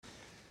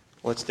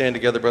Let's stand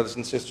together, brothers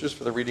and sisters,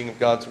 for the reading of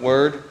God's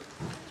Word.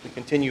 We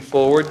continue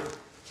forward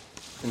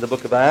in the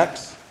book of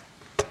Acts.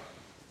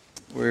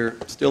 We're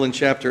still in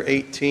chapter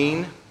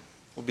 18.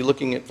 We'll be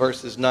looking at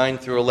verses 9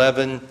 through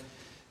 11.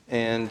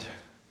 And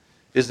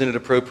isn't it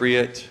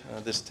appropriate,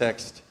 this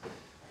text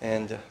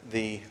and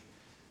the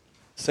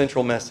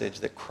central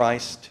message that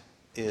Christ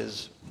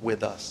is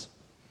with us?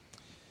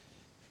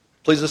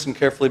 Please listen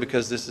carefully,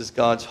 because this is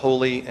God's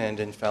holy and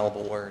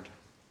infallible Word.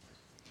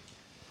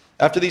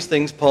 After these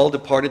things, Paul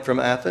departed from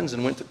Athens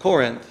and went to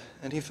Corinth,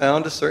 and he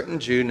found a certain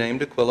Jew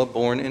named Aquila,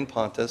 born in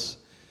Pontus,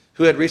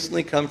 who had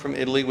recently come from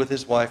Italy with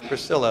his wife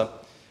Priscilla,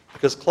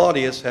 because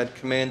Claudius had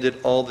commanded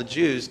all the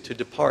Jews to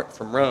depart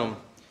from Rome.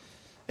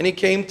 And he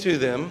came to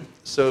them,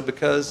 so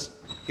because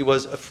he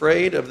was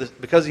of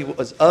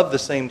the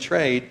same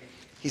trade,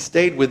 he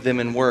stayed with them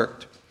and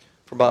worked,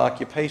 for by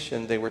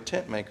occupation they were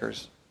tent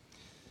makers.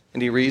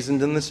 And he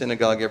reasoned in the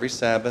synagogue every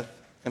Sabbath,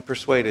 and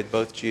persuaded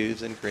both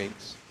Jews and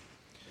Greeks.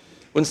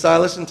 When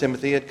Silas and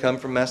Timothy had come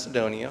from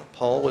Macedonia,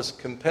 Paul was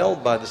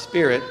compelled by the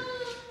Spirit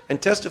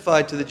and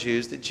testified to the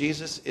Jews that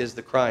Jesus is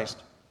the Christ.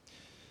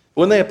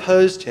 When they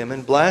opposed him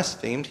and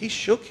blasphemed, he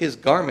shook his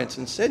garments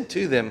and said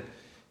to them,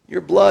 "Your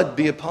blood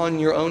be upon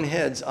your own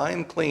heads. I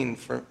am clean.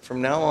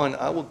 From now on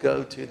I will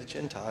go to the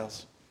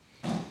Gentiles."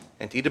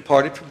 And he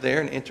departed from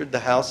there and entered the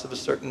house of a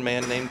certain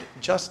man named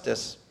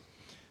Justus,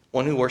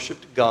 one who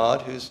worshipped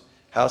God, whose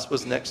house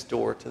was next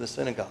door to the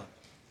synagogue.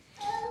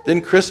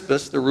 Then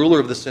Crispus, the ruler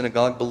of the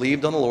synagogue,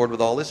 believed on the Lord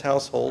with all his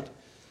household,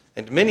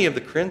 and many of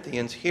the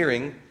Corinthians,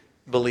 hearing,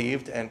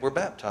 believed and were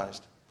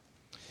baptized.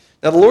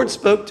 Now the Lord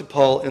spoke to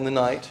Paul in the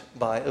night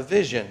by a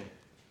vision.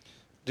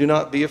 "Do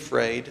not be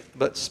afraid,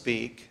 but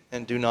speak,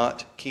 and do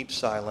not keep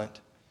silent,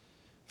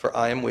 for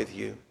I am with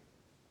you,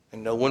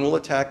 and no one will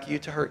attack you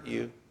to hurt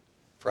you,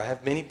 for I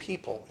have many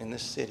people in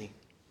this city."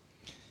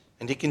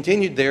 And he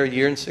continued there 1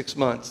 year and 6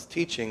 months,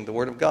 teaching the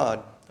word of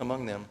God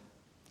among them.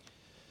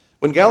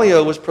 When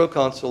Gallio was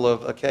proconsul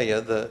of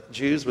Achaia, the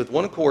Jews with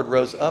one accord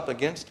rose up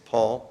against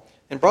Paul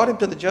and brought him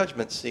to the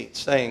judgment seat,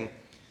 saying,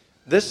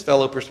 "This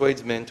fellow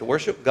persuades men to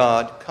worship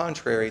God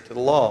contrary to the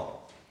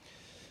law."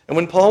 And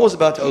when Paul was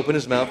about to open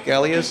his mouth,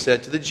 Gallio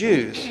said to the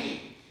Jews,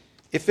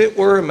 "If it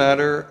were a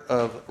matter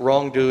of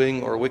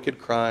wrongdoing or wicked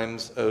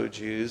crimes, O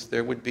Jews,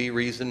 there would be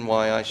reason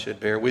why I should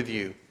bear with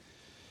you.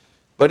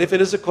 But if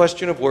it is a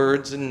question of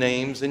words and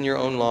names in your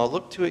own law,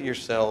 look to it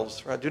yourselves,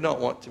 for I do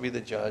not want to be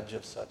the judge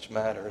of such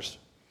matters."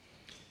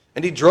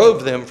 And he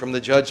drove them from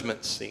the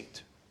judgment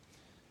seat.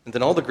 And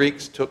then all the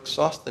Greeks took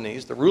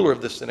Sosthenes, the ruler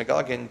of the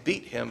synagogue, and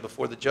beat him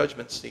before the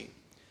judgment seat.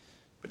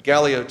 But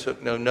Gallio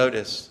took no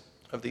notice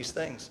of these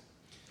things.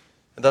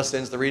 And thus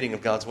ends the reading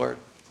of God's word.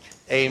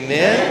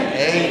 Amen.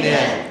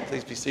 Amen.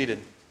 Please be seated.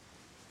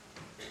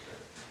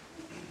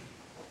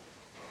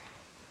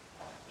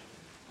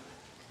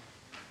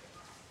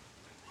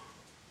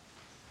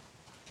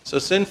 So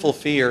sinful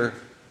fear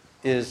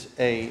is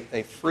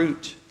a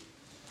fruit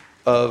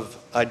of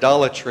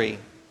idolatry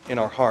in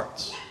our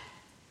hearts.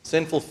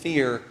 Sinful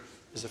fear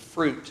is a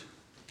fruit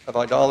of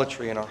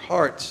idolatry in our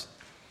hearts.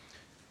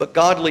 But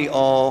godly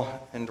awe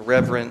and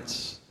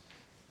reverence,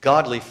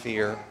 godly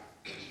fear,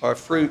 are a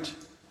fruit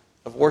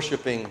of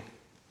worshiping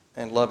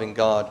and loving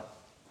God.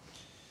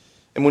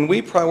 And when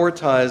we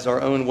prioritize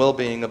our own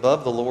well-being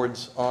above the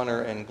Lord's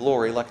honor and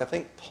glory, like I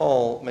think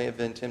Paul may have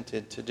been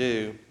tempted to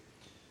do,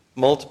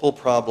 multiple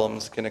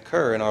problems can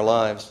occur in our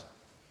lives.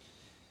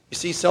 You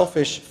see,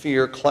 selfish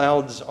fear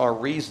clouds our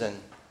reason,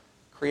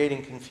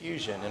 creating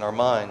confusion in our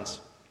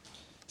minds.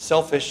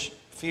 Selfish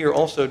fear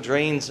also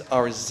drains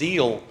our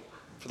zeal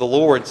for the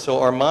Lord, so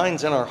our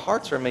minds and our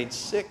hearts are made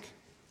sick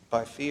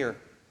by fear.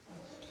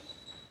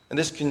 And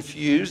this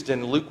confused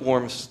and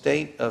lukewarm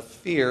state of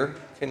fear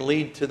can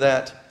lead to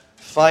that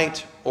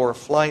fight or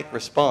flight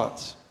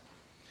response,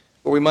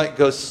 where we might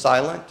go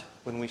silent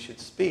when we should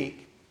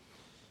speak,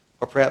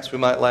 or perhaps we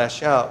might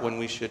lash out when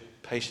we should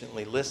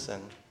patiently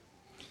listen.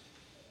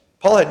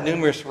 Paul had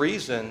numerous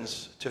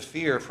reasons to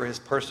fear for his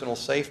personal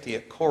safety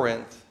at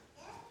Corinth.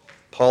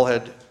 Paul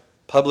had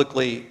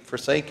publicly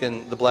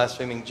forsaken the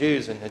blaspheming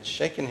Jews and had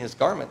shaken his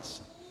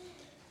garments.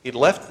 He'd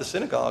left the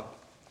synagogue.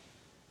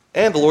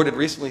 And the Lord had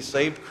recently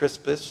saved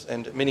Crispus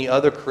and many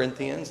other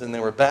Corinthians, and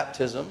there were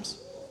baptisms.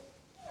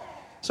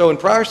 So in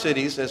prior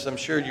cities, as I'm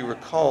sure you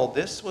recall,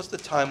 this was the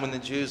time when the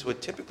Jews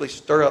would typically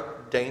stir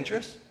up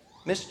dangerous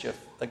mischief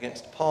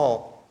against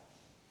Paul.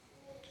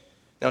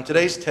 Now in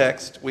today's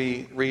text,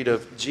 we read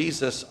of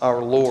Jesus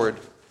our Lord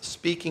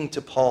speaking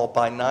to Paul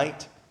by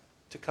night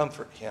to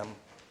comfort him,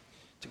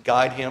 to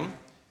guide him,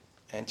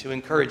 and to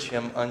encourage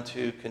him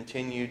unto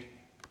continued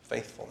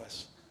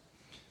faithfulness.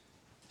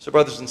 So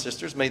brothers and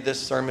sisters, may this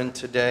sermon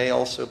today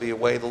also be a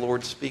way the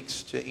Lord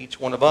speaks to each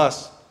one of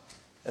us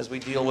as we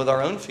deal with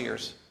our own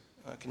fears,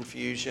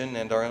 confusion,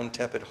 and our own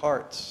tepid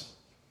hearts.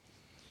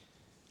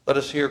 Let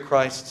us hear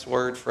Christ's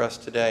word for us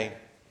today,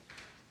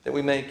 that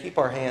we may keep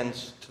our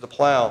hands to the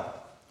plow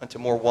unto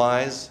more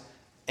wise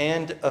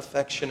and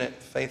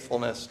affectionate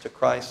faithfulness to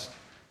Christ,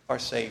 our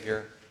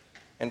Savior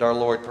and our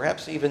Lord.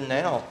 Perhaps even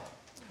now,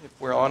 if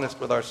we're honest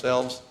with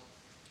ourselves,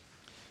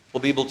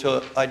 We'll be able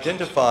to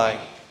identify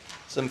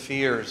some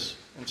fears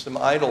and some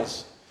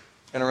idols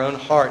in our own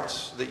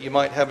hearts that you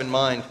might have in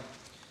mind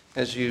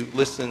as you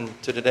listen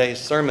to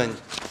today's sermon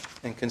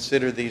and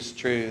consider these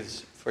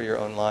truths for your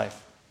own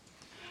life.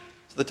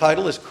 So the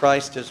title is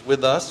Christ is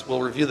with us.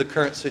 We'll review the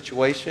current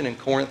situation in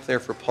Corinth there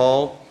for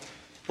Paul.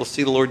 We'll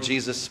see the Lord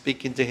Jesus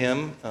speaking to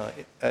him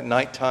at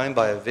nighttime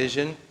by a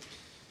vision.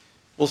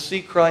 We'll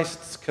see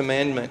Christ's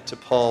commandment to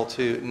Paul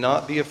to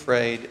not be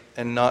afraid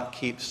and not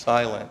keep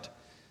silent,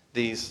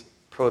 these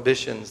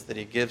prohibitions that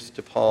he gives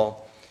to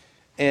Paul.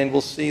 And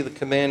we'll see the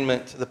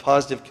commandment, the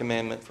positive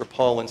commandment for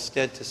Paul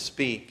instead to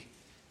speak,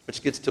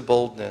 which gets to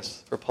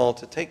boldness, for Paul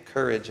to take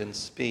courage and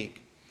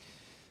speak.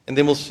 And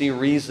then we'll see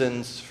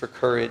reasons for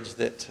courage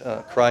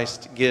that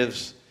Christ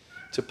gives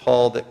to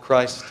Paul, that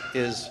Christ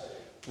is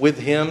with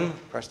him,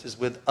 Christ is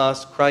with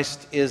us,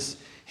 Christ is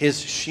his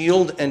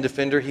shield and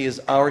defender. He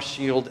is our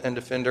shield and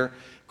defender.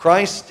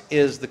 Christ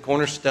is the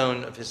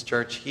cornerstone of his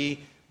church. He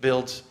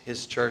builds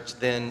his church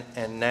then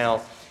and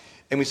now.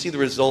 And we see the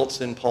results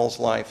in Paul's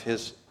life,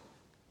 his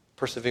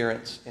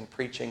perseverance in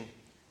preaching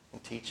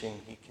and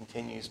teaching. He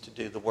continues to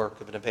do the work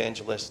of an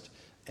evangelist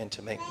and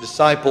to make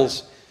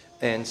disciples,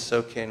 and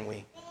so can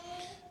we.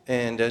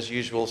 And as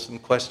usual, some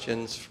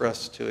questions for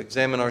us to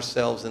examine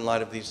ourselves in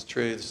light of these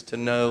truths, to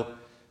know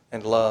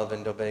and love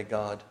and obey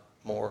God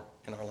more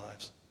in our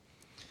lives.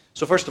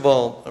 So first of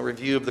all, a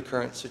review of the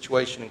current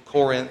situation in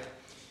Corinth.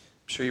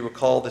 I'm sure you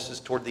recall this is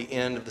toward the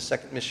end of the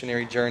second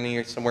missionary journey,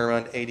 or somewhere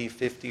around AD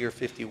 50 or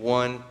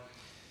 51.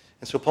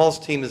 And so Paul's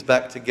team is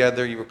back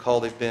together. You recall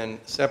they've been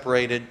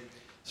separated.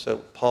 So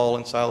Paul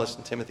and Silas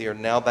and Timothy are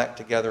now back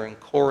together in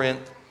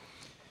Corinth.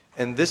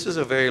 And this is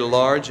a very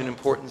large and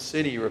important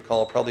city, you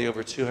recall, probably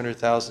over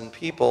 200,000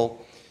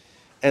 people.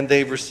 And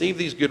they've received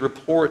these good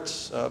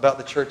reports about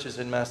the churches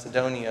in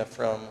Macedonia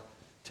from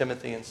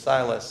Timothy and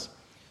Silas.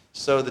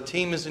 So the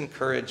team is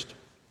encouraged.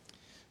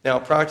 Now,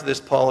 prior to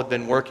this, Paul had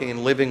been working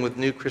and living with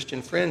new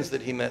Christian friends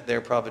that he met there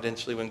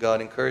providentially when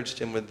God encouraged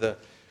him with the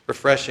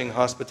refreshing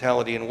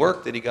hospitality and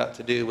work that he got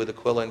to do with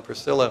Aquila and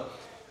Priscilla,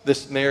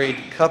 this married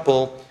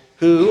couple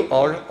who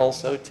are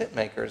also tent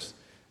makers.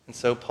 And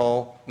so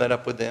Paul met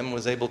up with them,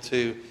 was able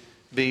to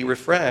be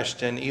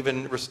refreshed and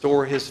even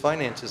restore his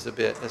finances a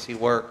bit as he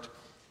worked.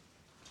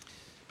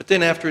 But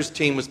then after his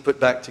team was put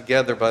back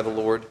together by the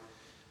Lord,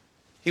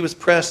 he was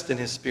pressed in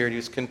his spirit. He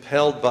was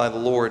compelled by the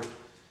Lord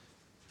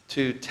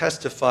to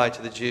testify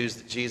to the Jews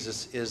that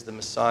Jesus is the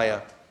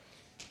Messiah.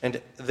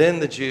 And then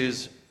the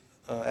Jews,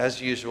 as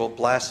usual,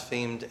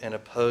 blasphemed and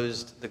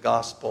opposed the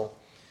gospel.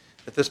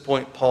 At this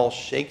point, Paul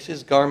shakes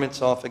his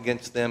garments off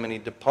against them, and he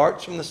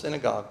departs from the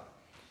synagogue.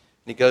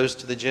 And he goes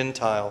to the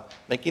Gentiles,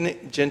 making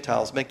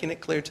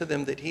it clear to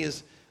them that he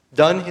has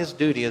done his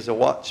duty as a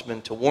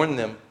watchman to warn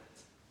them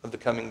of the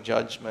coming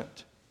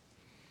judgment.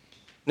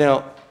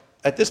 Now,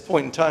 at this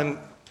point in time,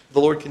 the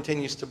Lord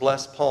continues to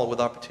bless Paul with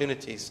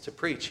opportunities to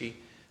preach. He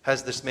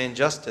has this man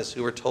Justus,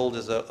 who we're told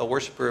is a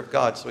worshiper of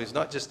God. So he's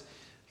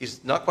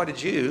not quite a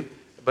Jew,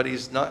 but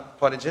he's not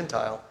quite a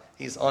Gentile.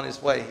 He's on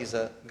his way. He's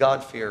a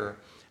God-fearer.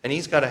 And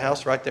he's got a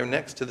house right there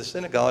next to the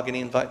synagogue, and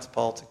he invites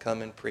Paul to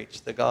come and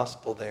preach the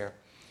gospel there.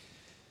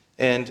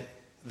 And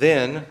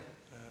then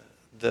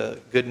the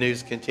good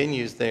news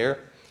continues there.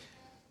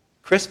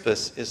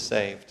 Crispus is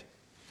saved.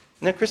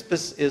 Now,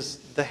 Crispus is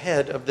the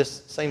head of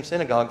this same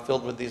synagogue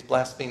filled with these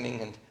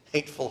blaspheming and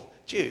hateful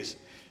Jews.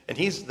 And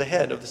he's the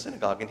head of the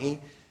synagogue, and he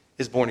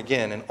is born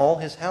again. And all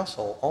his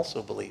household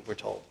also believe, we're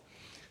told.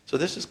 So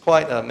this is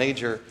quite a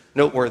major,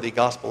 noteworthy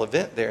gospel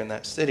event there in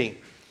that city.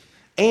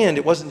 And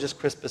it wasn't just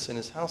Crispus and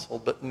his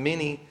household, but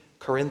many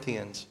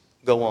Corinthians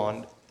go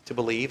on to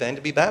believe and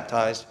to be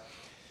baptized.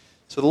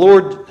 So the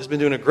Lord has been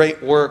doing a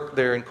great work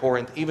there in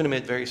Corinth, even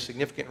amid very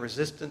significant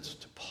resistance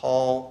to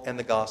Paul and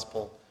the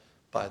gospel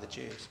by the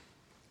Jews.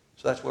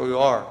 So that's where we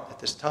are at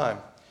this time.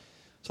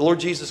 So the Lord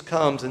Jesus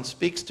comes and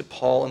speaks to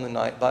Paul in the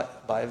night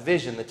by a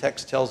vision. The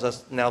text tells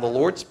us, now the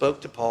Lord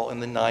spoke to Paul in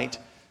the night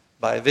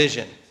by a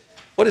vision.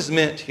 What is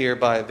meant here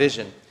by a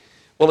vision?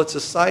 Well, it's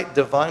a sight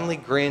divinely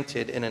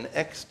granted in an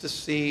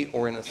ecstasy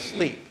or in a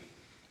sleep.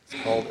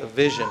 It's called a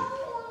vision.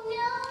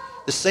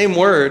 The same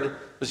word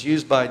was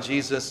used by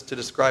Jesus to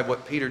describe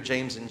what Peter,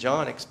 James, and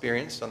John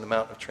experienced on the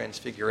Mount of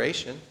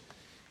Transfiguration.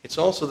 It's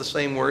also the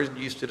same word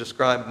used to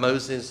describe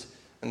Moses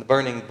and the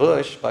burning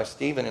bush by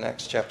Stephen in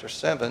Acts chapter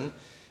 7,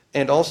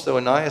 and also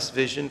Ananias'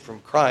 vision from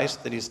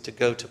Christ that is to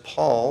go to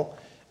Paul,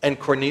 and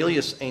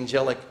Cornelius'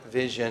 angelic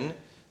vision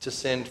to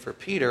send for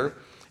Peter,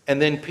 and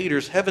then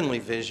Peter's heavenly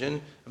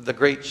vision of the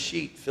great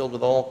sheet filled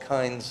with all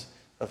kinds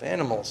of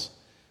animals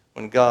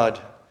when God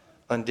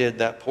undid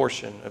that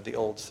portion of the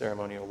old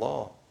ceremonial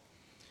law.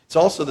 It's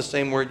also the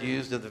same word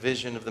used of the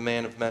vision of the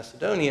man of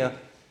Macedonia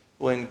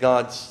when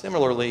God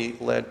similarly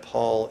led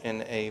Paul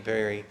in a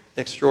very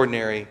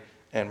extraordinary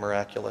and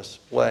miraculous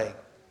way.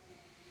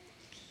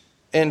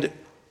 And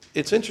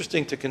it's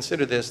interesting to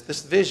consider this.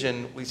 This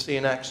vision we see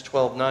in Acts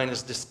 12:9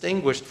 is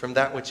distinguished from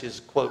that which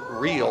is, quote,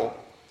 real.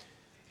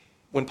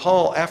 When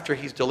Paul, after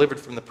he's delivered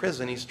from the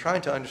prison, he's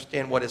trying to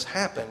understand what has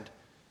happened.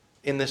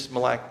 in this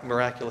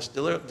miraculous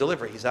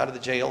delivery. He's out of the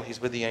jail. He's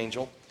with the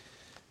angel.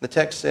 The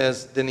text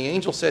says, "Then the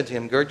angel said to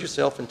him, 'Gird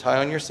yourself and tie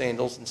on your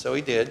sandals.' And so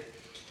he did.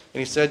 And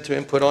he said to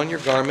him, 'Put on your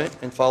garment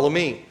and follow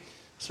me.'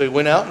 So he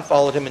went out and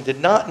followed him and did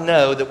not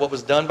know that what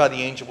was done by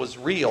the angel was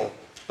real,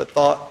 but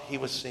thought he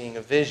was seeing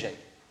a vision."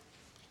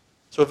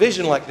 So a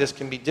vision like this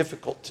can be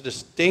difficult to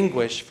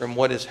distinguish from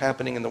what is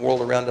happening in the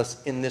world around us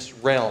in this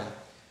realm.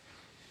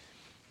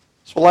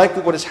 So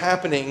likely what is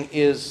happening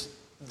is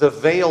the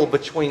veil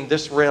between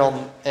this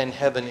realm and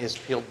heaven is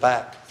peeled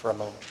back for a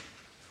moment.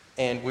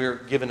 And we're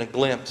given a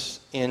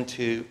glimpse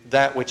into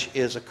that which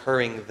is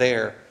occurring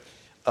there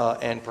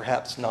and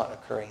perhaps not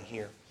occurring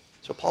here.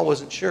 So Paul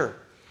wasn't sure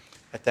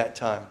at that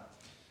time.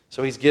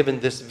 So he's given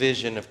this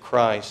vision of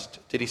Christ.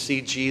 Did he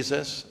see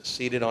Jesus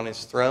seated on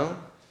his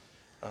throne?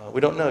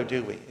 We don't know,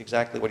 do we,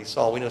 exactly what he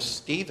saw. We know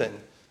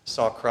Stephen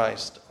saw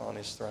Christ on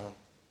his throne.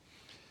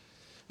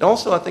 And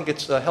also, I think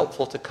it's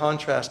helpful to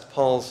contrast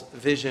Paul's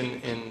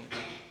vision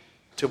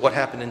to what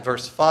happened in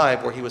verse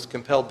 5, where he was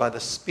compelled by the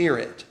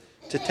Spirit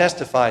to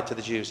testify to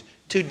the Jews.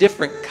 Two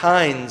different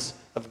kinds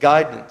of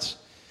guidance.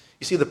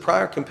 You see, the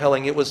prior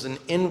compelling, it was an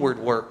inward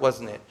work,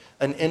 wasn't it?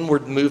 An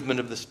inward movement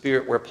of the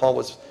Spirit where Paul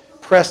was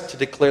pressed to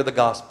declare the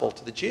gospel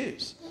to the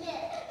Jews.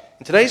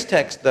 In today's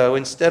text, though,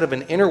 instead of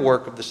an inner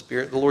work of the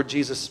Spirit, the Lord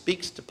Jesus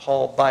speaks to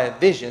Paul by a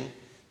vision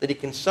that he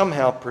can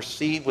somehow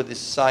perceive with his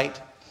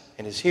sight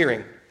and his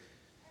hearing.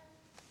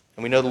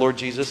 And we know the Lord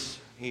Jesus,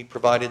 he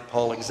provided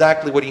Paul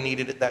exactly what he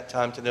needed at that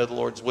time to know the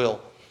Lord's will.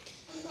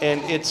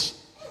 And it's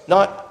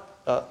not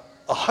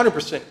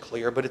 100%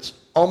 clear, but it's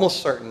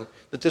almost certain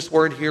that this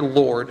word here,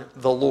 Lord,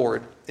 the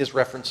Lord, is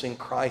referencing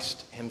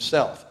Christ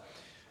himself.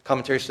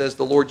 Commentary says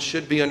the Lord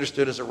should be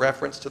understood as a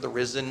reference to the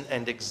risen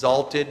and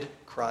exalted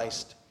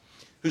Christ,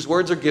 whose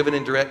words are given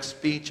in direct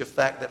speech, a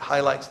fact that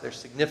highlights their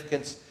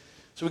significance.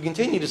 So we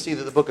continue to see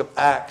that the book of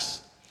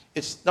Acts,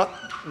 it's not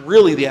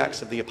really the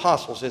Acts of the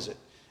Apostles, is it?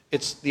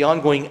 It's the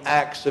ongoing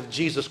acts of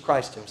Jesus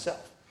Christ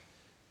himself.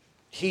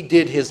 He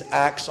did his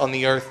acts on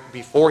the earth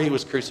before he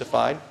was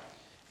crucified,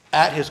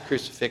 at his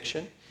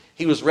crucifixion.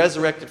 He was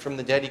resurrected from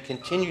the dead. He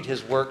continued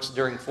his works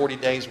during 40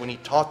 days when he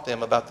taught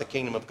them about the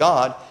kingdom of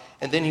God.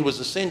 And then he was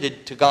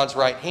ascended to God's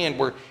right hand,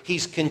 where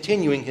he's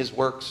continuing his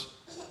works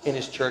in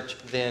his church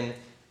then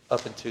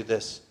up into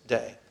this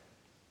day.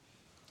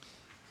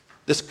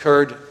 This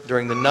occurred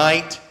during the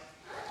night.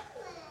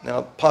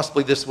 Now,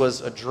 possibly this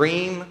was a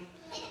dream,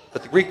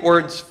 but the Greek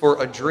words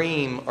for a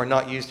dream are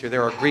not used here.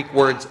 There are Greek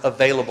words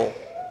available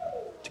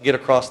to get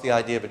across the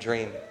idea of a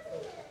dream.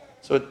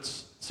 So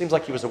it seems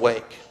like he was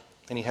awake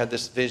and he had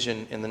this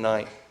vision in the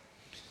night.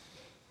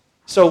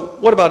 So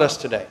what about us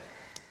today?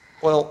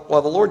 Well,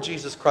 while the Lord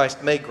Jesus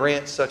Christ may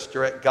grant such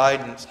direct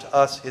guidance to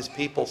us, his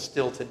people,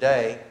 still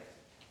today,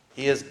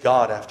 he is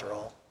God after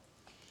all.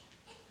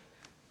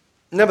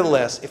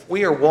 Nevertheless, if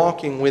we are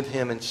walking with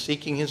him and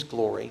seeking his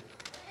glory,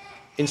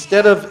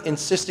 instead of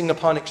insisting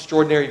upon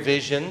extraordinary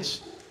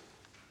visions,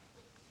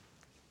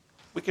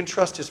 we can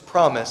trust his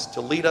promise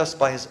to lead us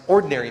by his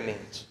ordinary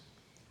means,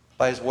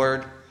 by his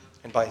word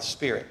and by his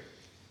Spirit.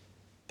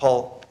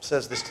 Paul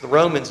says this to the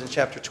Romans in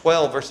chapter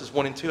 12, verses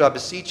 1 and 2. "I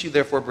beseech you,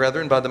 therefore,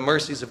 brethren, by the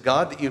mercies of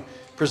God, that you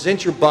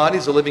present your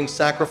bodies a living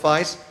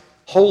sacrifice,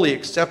 wholly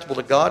acceptable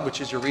to God, which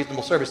is your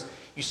reasonable service."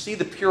 You see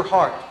the pure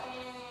heart,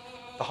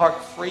 the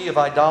heart free of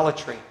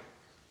idolatry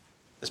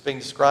that's being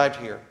described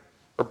here,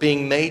 or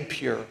being made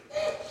pure.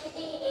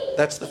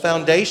 That's the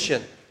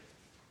foundation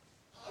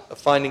of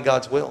finding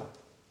God's will.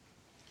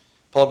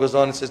 Paul goes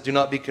on and says, "Do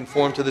not be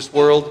conformed to this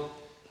world,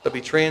 but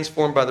be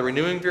transformed by the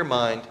renewing of your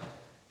mind,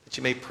 that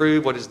you may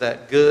prove what is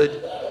that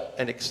good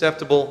and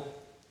acceptable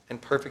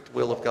and perfect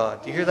will of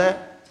God." Do you hear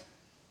that?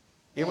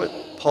 You hear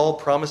what Paul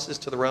promises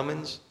to the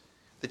Romans?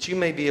 That you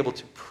may be able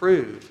to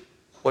prove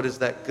what is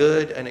that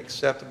good and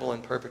acceptable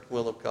and perfect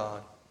will of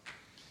God.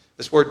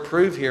 This word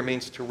 "prove" here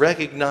means to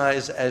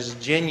recognize as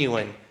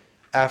genuine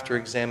after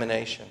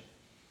examination.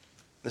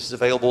 This is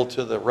available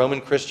to the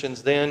Roman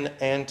Christians then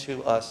and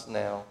to us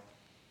now.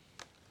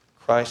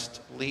 Christ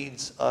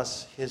leads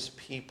us, his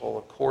people,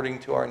 according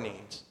to our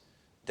needs,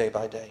 day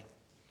by day.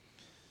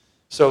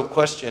 So,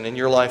 question, in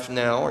your life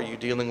now, are you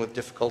dealing with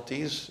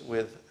difficulties,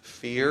 with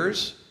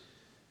fears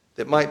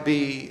that might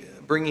be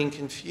bringing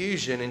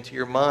confusion into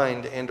your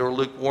mind and or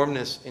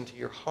lukewarmness into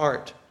your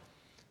heart?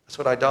 That's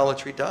what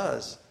idolatry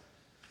does.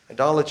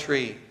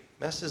 Idolatry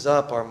messes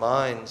up our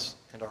minds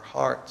and our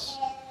hearts.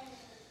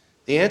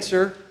 The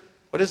answer,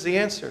 what is the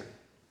answer?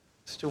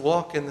 It's to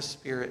walk in the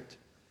Spirit,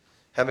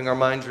 having our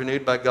minds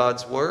renewed by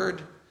God's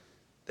Word,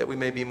 that we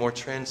may be more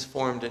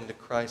transformed into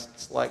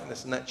Christ's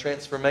likeness. And that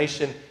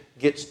transformation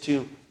gets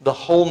to the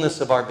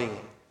wholeness of our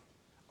being.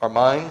 Our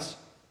minds,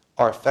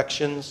 our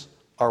affections,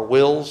 our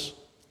wills,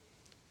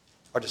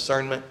 our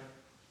discernment,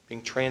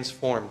 being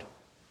transformed.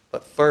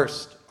 But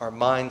first, our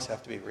minds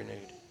have to be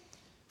renewed,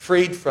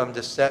 freed from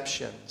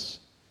deceptions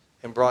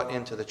and brought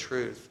into the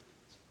truth.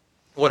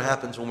 What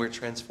happens when we're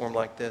transformed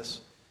like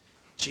this?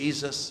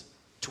 Jesus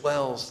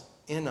dwells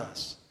in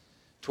us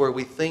to where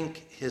we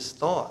think his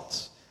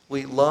thoughts.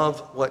 We love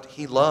what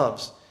he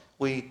loves.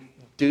 We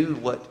do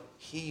what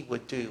he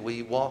would do.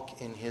 We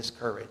walk in his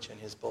courage and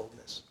his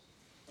boldness.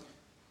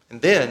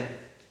 And then,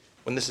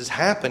 when this is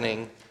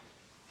happening,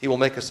 he will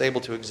make us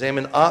able to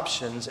examine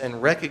options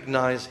and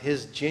recognize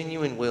his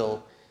genuine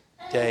will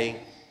day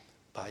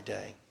by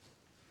day.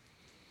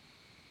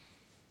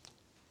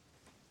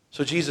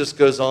 So Jesus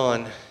goes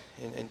on,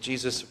 and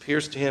Jesus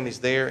appears to him. He's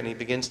there, and he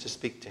begins to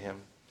speak to him.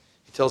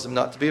 He tells him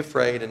not to be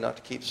afraid and not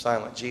to keep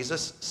silent.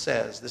 Jesus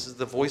says, this is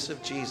the voice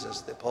of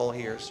Jesus that Paul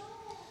hears,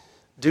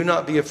 do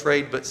not be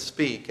afraid, but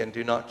speak, and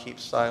do not keep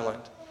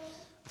silent.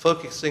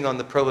 Focusing on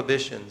the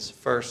prohibitions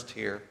first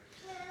here.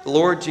 The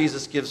Lord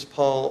Jesus gives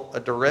Paul a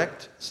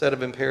direct set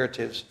of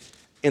imperatives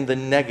in the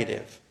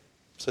negative.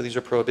 So these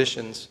are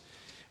prohibitions.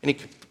 And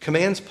he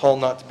commands Paul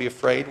not to be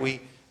afraid.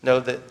 We know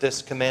that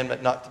this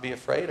commandment not to be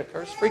afraid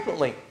occurs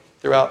frequently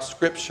throughout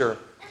Scripture.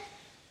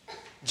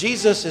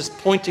 Jesus is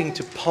pointing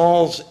to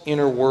Paul's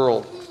inner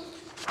world,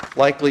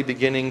 likely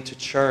beginning to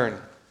churn.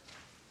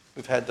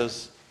 We've had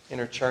those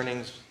inner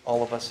churnings,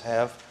 all of us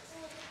have.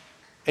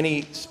 And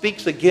he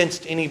speaks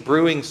against any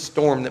brewing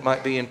storm that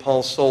might be in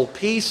Paul's soul.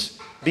 Peace,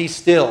 be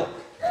still,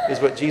 is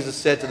what Jesus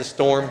said to the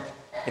storm,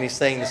 and he's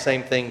saying the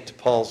same thing to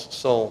Paul's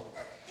soul.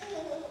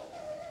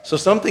 So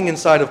something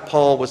inside of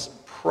Paul was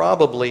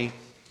probably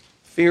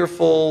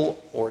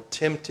fearful or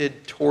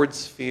tempted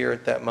towards fear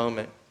at that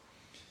moment.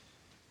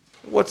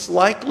 What's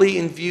likely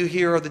in view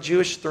here are the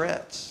Jewish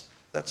threats.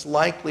 That's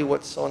likely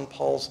what's on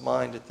Paul's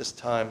mind at this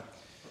time,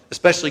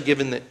 especially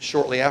given that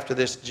shortly after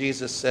this,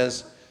 Jesus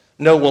says,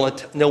 no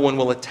one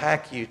will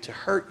attack you to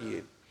hurt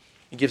you.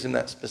 He gives him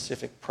that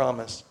specific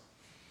promise.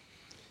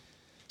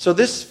 So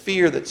this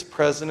fear that's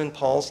present in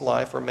Paul's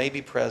life, or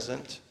maybe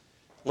present,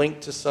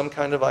 linked to some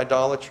kind of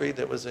idolatry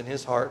that was in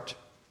his heart,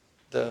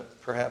 the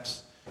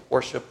perhaps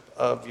worship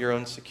of your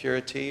own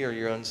security or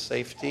your own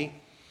safety,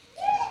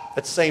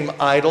 that same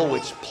idol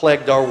which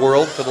plagued our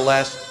world for the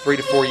last 3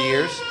 to 4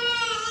 years.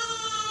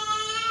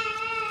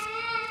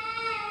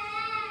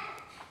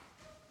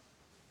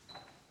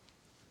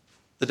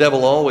 The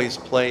devil always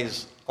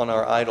plays on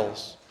our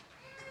idols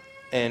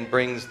and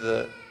brings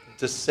the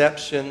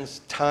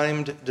deceptions,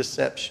 timed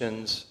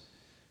deceptions,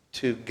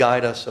 to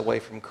guide us away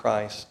from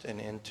Christ and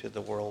into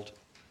the world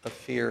of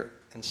fear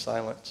and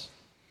silence.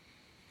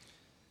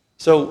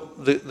 So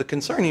the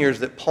concern here is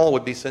that Paul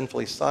would be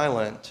sinfully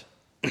silent,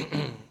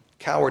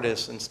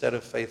 cowardice instead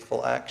of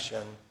faithful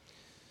action.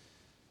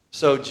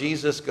 So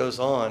Jesus goes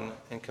on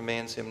and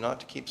commands him not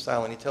to keep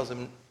silent. He tells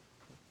him,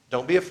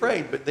 don't be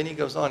afraid, but then he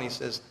goes on, he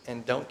says,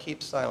 and don't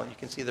keep silent. You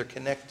can see they're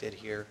connected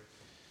here.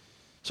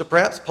 So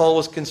perhaps Paul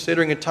was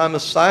considering a time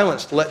of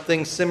silence to let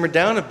things simmer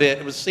down a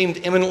bit. It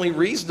seemed eminently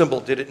reasonable,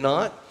 did it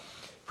not?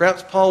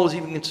 Perhaps Paul was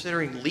even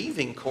considering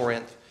leaving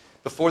Corinth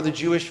before the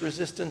Jewish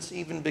resistance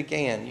even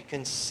began. You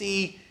can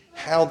see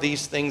how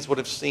these things would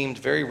have seemed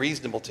very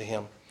reasonable to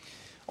him.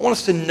 I want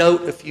us to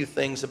note a few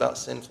things about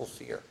sinful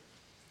fear.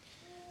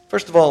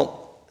 First of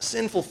all,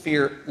 sinful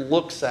fear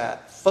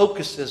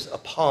focuses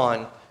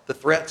upon the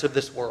threats of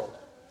this world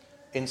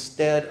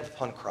instead of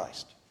upon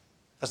Christ.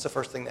 That's the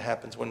first thing that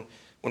happens when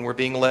we're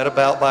being led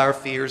about by our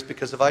fears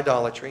because of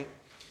idolatry.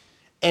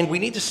 And we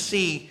need to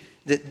see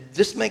that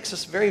this makes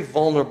us very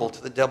vulnerable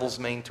to the devil's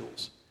main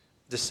tools,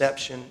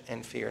 deception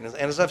and fear. And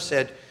as I've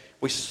said,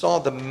 we saw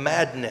the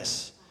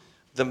madness,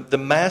 the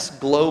mass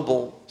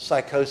global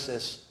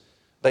psychosis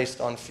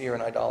based on fear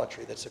and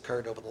idolatry that's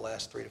occurred over the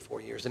last 3 to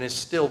 4 years and is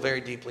still very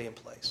deeply in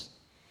place.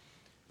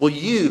 Will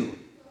you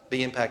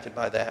be impacted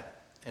by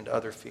that and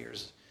other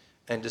fears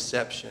and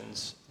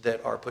deceptions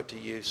that are put to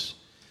use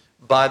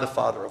by the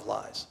father of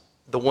lies,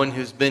 the one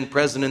who's been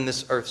present in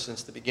this earth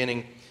since the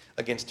beginning,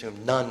 against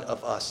whom none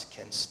of us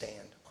can stand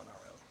on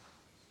our own?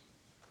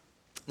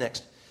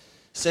 Next,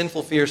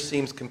 sinful fear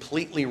seems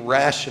completely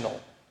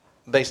rational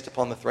based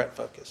upon the threat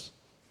focus.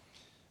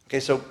 Okay,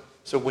 so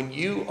when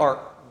you are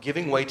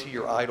giving way to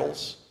your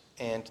idols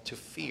and to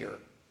fear,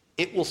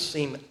 it will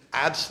seem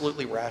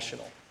absolutely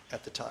rational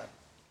at the time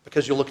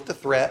because you'll look at the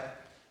threat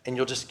and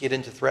you'll just get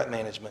into threat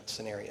management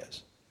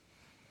scenarios.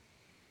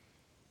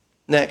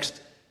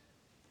 Next,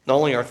 not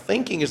only our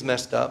thinking is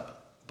messed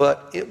up,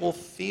 but it will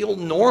feel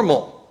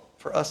normal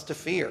for us to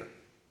fear.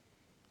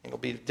 It'll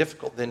be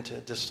difficult then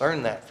to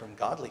discern that from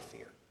godly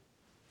fear,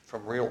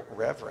 from real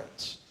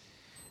reverence.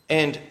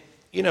 And,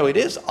 it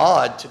is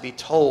odd to be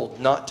told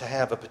not to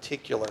have a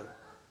particular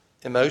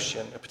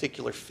emotion, a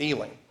particular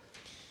feeling,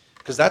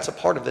 because that's a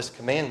part of this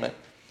commandment.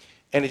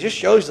 And it just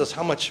shows us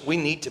how much we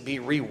need to be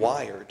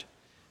rewired,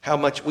 how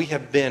much we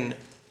have been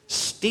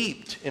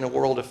steeped in a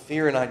world of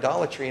fear and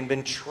idolatry and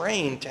been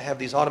trained to have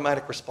these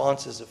automatic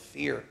responses of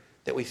fear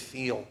that we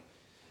feel.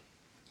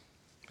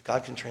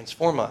 God can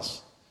transform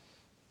us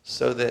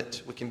so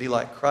that we can be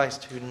like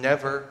Christ, who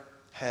never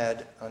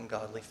had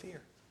ungodly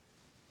fear.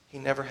 He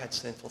never had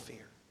sinful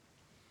fear.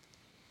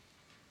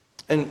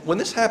 And when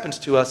this happens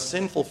to us,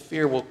 sinful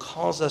fear will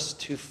cause us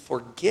to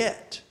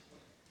forget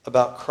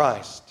about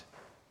Christ.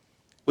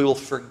 We will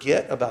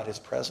forget about his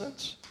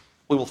presence.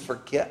 We will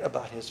forget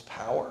about his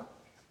power.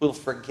 We'll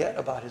forget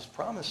about his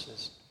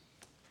promises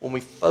when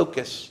we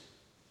focus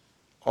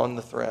on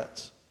the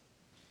threats.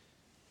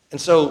 And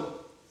so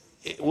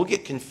we'll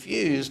get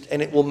confused,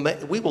 and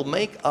we will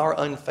make our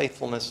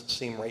unfaithfulness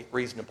seem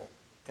reasonable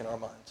in our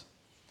minds.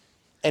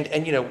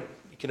 And you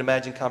can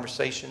imagine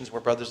conversations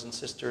where brothers and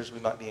sisters, we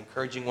might be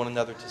encouraging one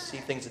another to see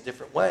things a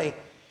different way.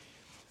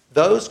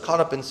 Those caught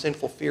up in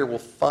sinful fear will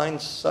find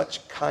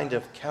such kind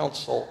of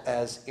counsel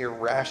as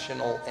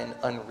irrational and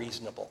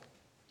unreasonable.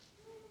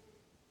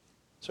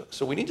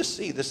 So we need to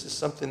see this is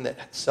something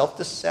that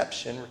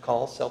self-deception,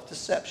 recall,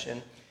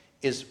 self-deception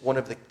is one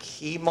of the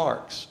key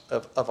marks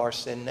of our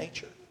sin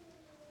nature,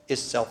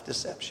 is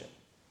self-deception.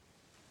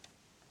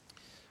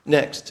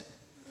 Next,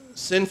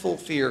 sinful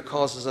fear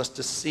causes us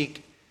to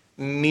seek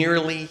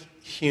merely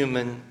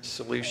human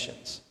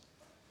solutions.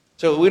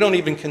 So we don't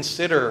even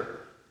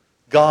consider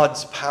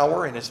God's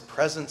power and His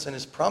presence and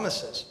His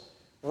promises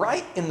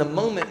right in the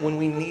moment when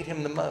we need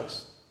Him the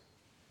most.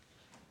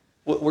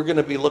 We're going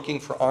to be looking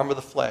for arm of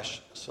the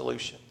flesh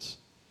solutions.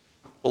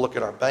 We'll look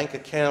at our bank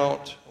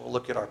account, we'll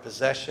look at our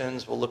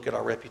possessions, we'll look at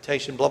our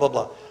reputation, blah, blah,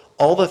 blah.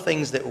 All the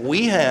things that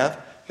we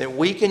have that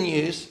we can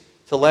use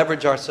to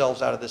leverage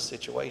ourselves out of this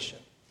situation.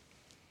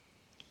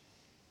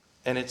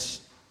 And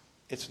it's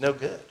no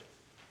good.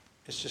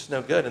 It's just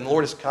no good. And the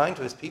Lord is kind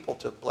to His people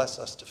to bless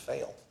us to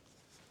fail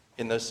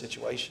in those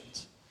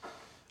situations.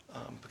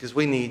 Because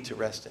we need to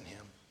rest in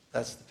Him.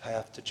 That's the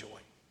path to joy.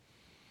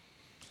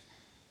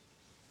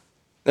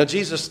 Now,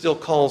 Jesus still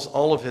calls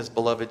all of His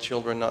beloved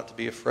children not to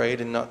be afraid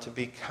and not to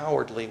be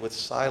cowardly with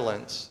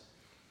silence.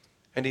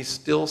 And He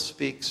still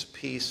speaks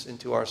peace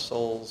into our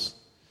souls,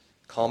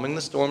 calming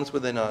the storms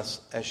within us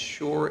as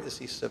sure as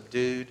He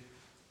subdued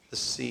the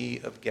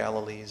Sea of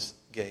Galilee's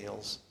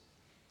gales.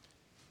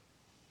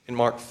 In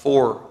Mark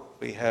 4,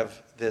 we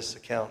have this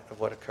account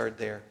of what occurred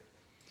there.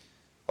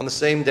 On the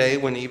same day,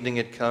 when evening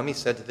had come, He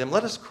said to them,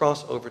 "Let us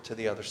cross over to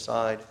the other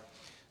side."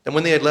 And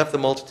when they had left the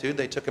multitude,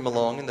 they took Him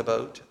along in the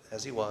boat,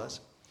 as He was.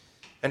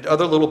 And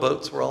other little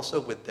boats were also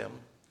with them.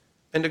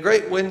 And a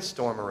great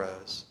windstorm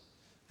arose,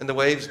 and the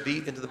waves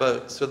beat into the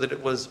boat, so that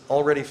it was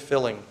already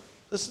filling.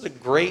 This is a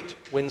great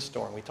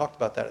windstorm. We talked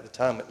about that at the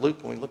time at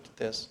Luke when we looked at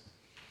this.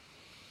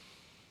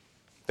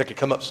 That could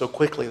come up so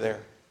quickly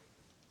there.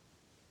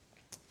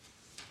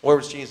 Where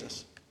was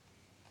Jesus?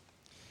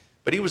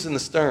 But He was in the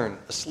stern,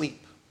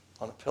 asleep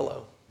on a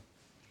pillow.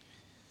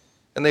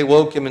 And they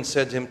woke Him and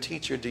said to Him,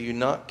 "Teacher, do you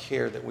not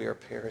care that we are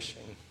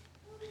perishing?"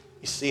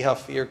 You see how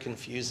fear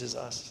confuses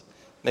us,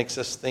 makes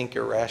us think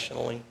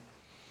irrationally.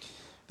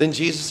 Then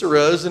Jesus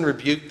arose and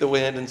rebuked the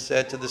wind and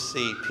said to the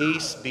sea,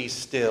 "Peace, be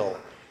still."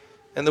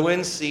 And the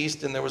wind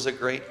ceased, and there was a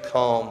great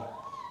calm.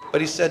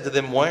 But He said to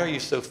them, "Why are you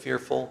so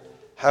fearful?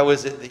 How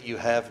is it that you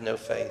have no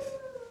faith?"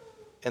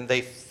 And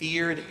they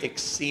feared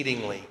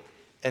exceedingly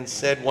and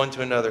said one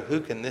to another,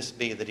 "Who can this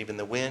be that even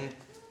the wind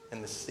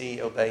and the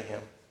sea obey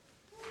Him?"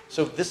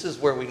 So this is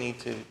where we need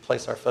to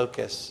place our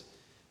focus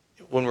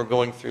when we're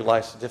going through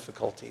life's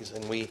difficulties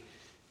and we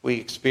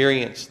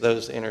experience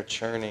those inner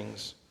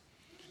churnings.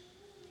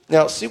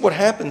 Now, see what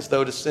happens,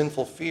 though, to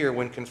sinful fear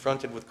when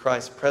confronted with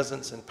Christ's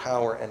presence and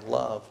power and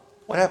love.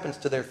 What happens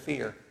to their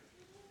fear?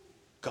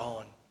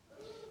 Gone.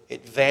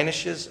 It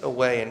vanishes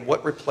away. And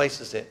what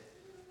replaces it?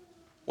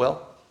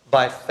 Well,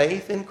 by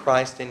faith in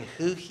Christ and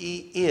who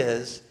He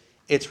is,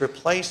 it's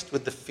replaced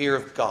with the fear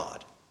of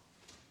God.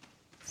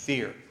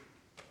 Fear,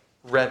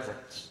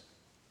 reverence,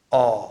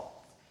 awe,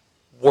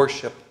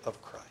 worship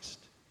of Christ.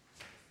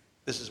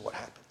 This is what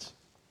happens.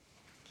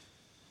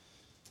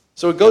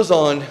 So it goes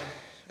on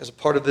as a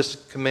part of this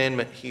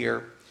commandment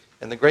here,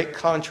 and the great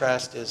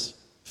contrast is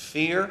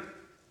fear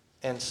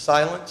and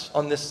silence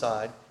on this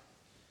side,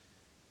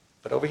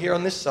 but over here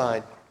on this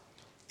side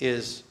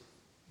is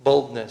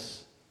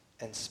boldness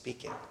and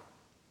speaking.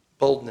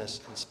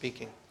 Boldness and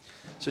speaking.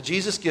 So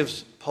Jesus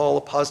gives Paul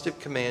a positive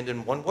command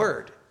in one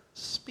word: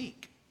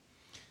 speak.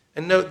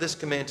 And note this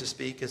command to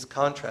speak is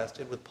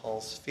contrasted with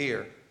Paul's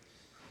fear.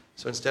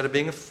 So instead of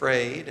being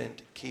afraid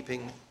and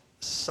keeping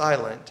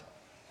silent,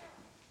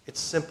 it's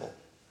simple.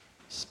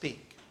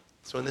 Speak.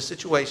 So in this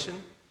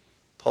situation,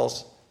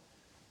 Paul's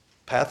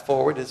path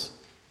forward is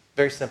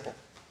very simple.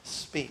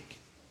 Speak.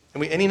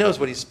 And he knows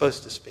what he's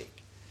supposed to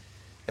speak.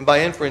 And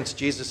by inference,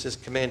 Jesus is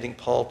commanding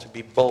Paul to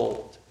be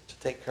bold, to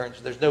take courage.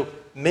 There's no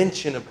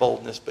mention of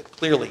boldness, but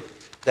clearly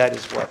that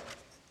is what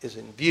is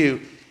in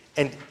view.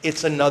 And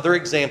it's another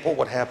example,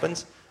 what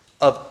happens,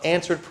 of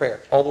answered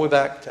prayer. All the way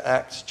back to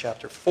Acts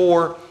chapter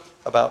 4,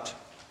 about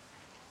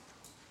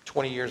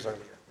 20 years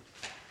earlier.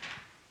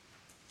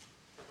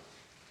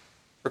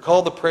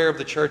 Recall the prayer of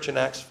the church in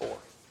Acts 4.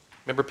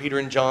 Remember Peter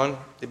and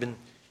John? They've been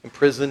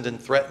imprisoned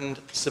and threatened,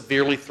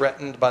 severely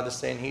threatened by the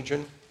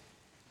Sanhedrin.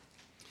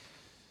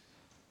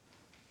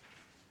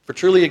 "For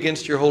truly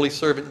against your holy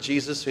servant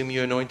Jesus, whom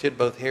you anointed,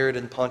 both Herod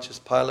and Pontius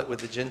Pilate with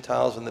the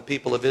Gentiles and the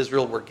people of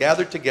Israel were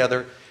gathered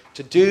together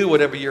to do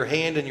whatever your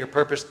hand and your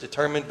purpose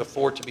determined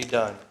before to be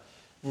done.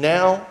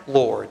 Now,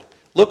 Lord,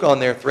 look on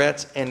their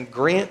threats and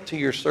grant to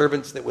your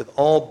servants that with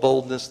all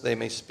boldness they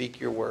may speak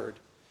your word,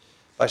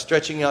 by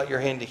stretching out your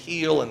hand to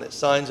heal, and that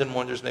signs and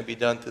wonders may be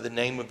done through the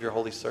name of your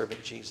holy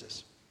servant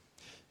Jesus."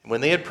 And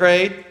when they had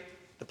prayed,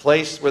 The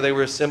place where they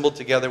were assembled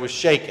together was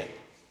shaken,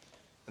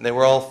 and they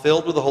were all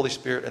filled with the Holy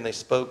Spirit, and they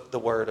spoke the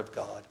word of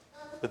God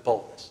with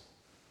boldness.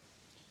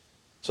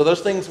 So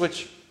those things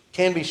which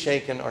can be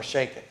shaken are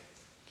shaken.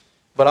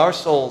 But our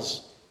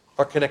souls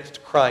are connected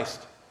to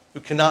Christ, who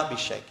cannot be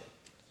shaken.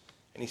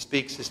 And he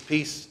speaks his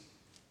peace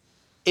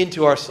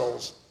into our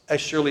souls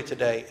as surely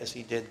today as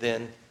he did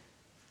then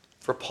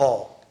for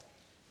Paul.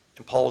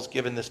 And Paul was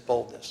given this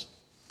boldness.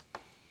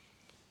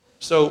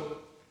 So,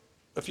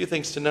 a few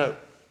things to note.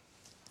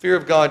 Fear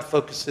of God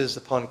focuses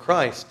upon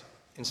Christ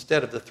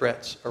instead of the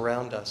threats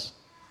around us.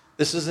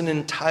 This is an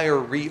entire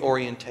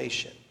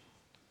reorientation.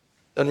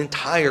 An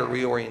entire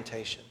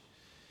reorientation.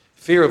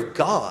 Fear of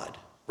God,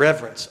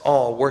 reverence,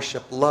 awe,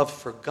 worship, love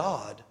for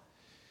God,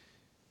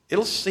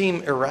 it'll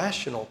seem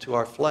irrational to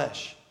our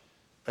flesh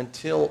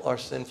until our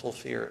sinful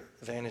fear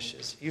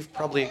vanishes. You've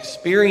probably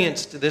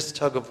experienced this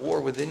tug of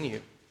war within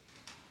you.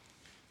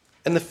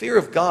 And the fear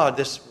of God,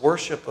 this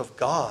worship of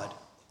God,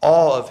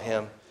 awe of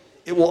him,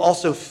 it will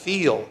also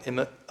feel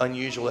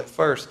unusual at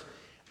first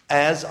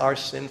as our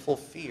sinful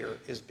fear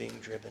is being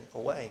driven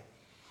away.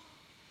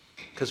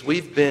 Because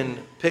we've been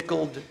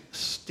pickled,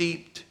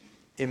 steeped,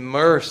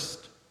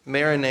 immersed,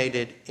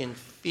 marinated in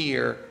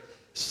fear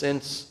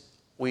since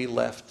we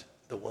left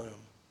the womb.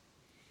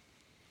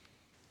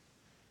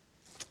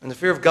 And the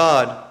fear of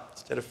God,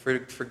 instead of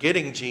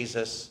forgetting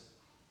Jesus,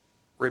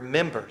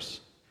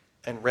 remembers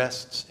and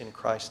rests in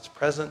Christ's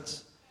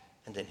presence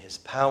and in his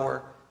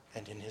power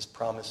and in his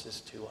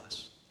promises to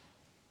us.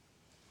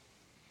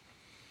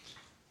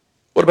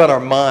 What about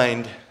our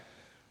mind?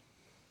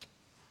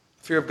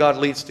 Fear of God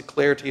leads to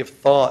clarity of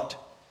thought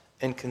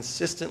and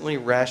consistently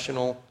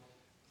rational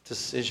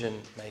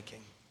decision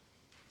making.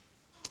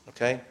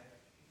 Okay?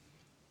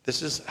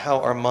 This is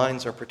how our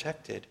minds are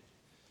protected,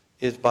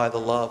 is by the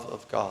love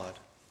of God.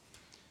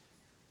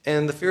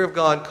 And the fear of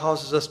God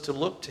causes us to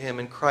look to him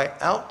and cry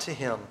out to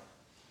him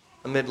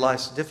amid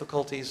life's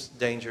difficulties,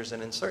 dangers,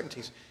 and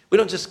uncertainties. We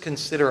don't just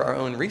consider our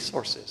own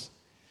resources.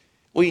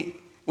 We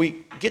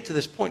get to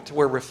this point to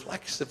where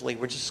reflexively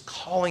we're just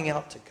calling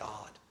out to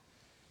God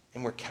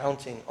and we're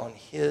counting on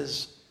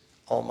his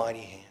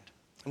almighty hand.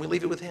 And we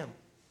leave it with him.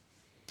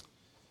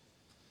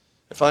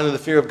 And finally, the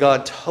fear of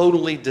God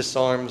totally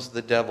disarms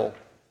the devil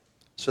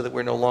so that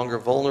we're no longer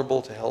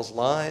vulnerable to hell's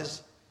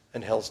lies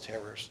and hell's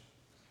terrors.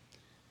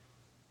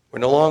 We're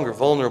no longer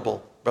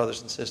vulnerable,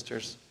 brothers and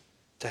sisters,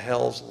 to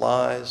hell's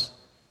lies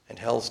and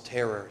hell's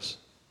terrors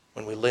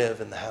when we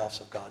live in the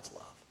house of God's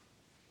love.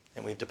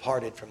 And we've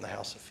departed from the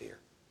house of fear.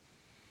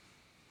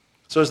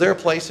 So is there a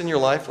place in your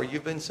life where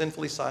you've been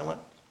sinfully silent?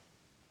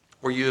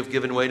 Where you have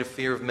given way to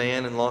fear of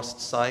man and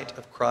lost sight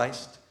of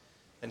Christ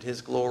and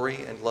his glory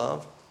and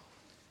love?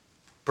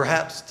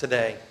 Perhaps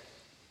today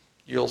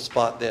you'll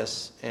spot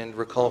this and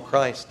recall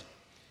Christ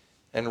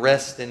and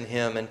rest in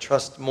him and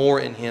trust more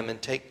in him and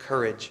take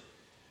courage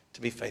to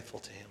be faithful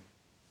to him.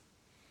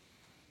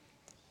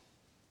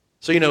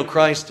 So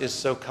Christ is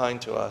so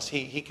kind to us.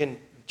 He can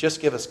just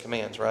give us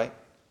commands, right?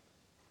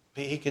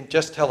 He can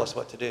just tell us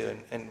what to do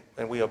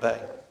and we obey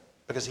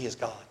because he is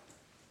God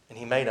and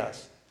he made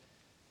us.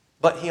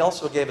 But he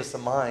also gave us a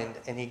mind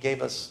and he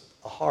gave us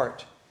a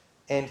heart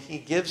and he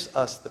gives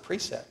us the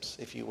precepts,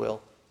 if you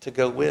will, to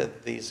go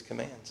with these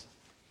commands.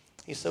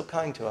 He's so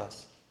kind to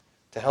us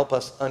to help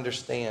us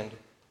understand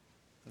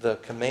the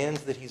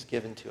commands that he's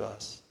given to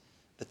us,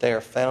 that they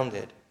are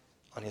founded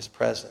on his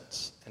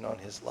presence and on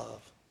his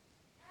love.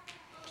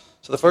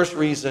 So the first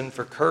reason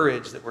for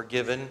courage that we're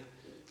given,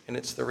 and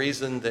it's the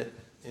reason that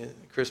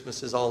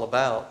Christmas is all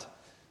about,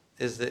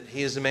 is that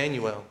he is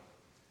Emmanuel.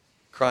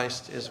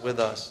 Christ is with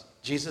us.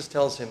 Jesus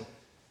tells him,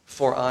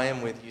 "For I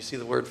am with you." You see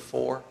the word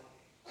 "for"?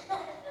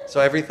 So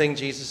everything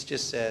Jesus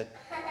just said,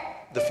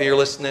 the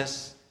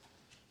fearlessness,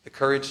 the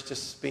courage to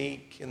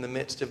speak in the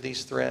midst of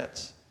these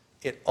threats,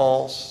 it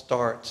all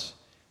starts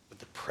with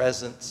the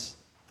presence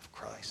of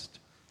Christ.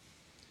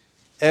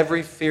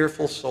 Every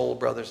fearful soul,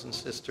 brothers and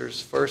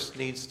sisters, first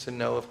needs to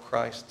know of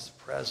Christ's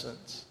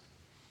presence.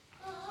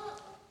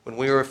 When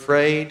we are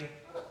afraid,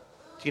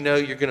 do you know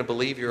you're going to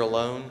believe you're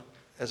alone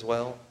as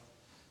well?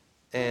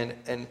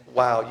 And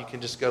wow, you can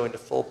just go into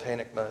full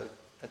panic mode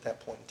at that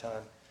point in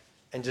time.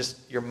 And just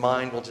your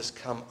mind will just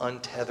come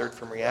untethered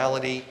from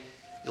reality.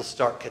 You'll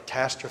start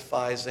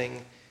catastrophizing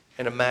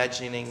and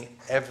imagining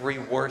every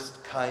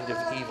worst kind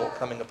of evil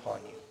coming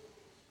upon you.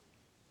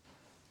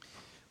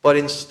 But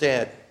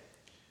instead,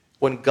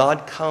 when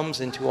God comes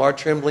into our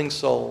trembling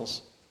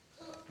souls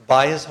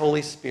by his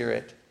Holy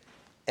Spirit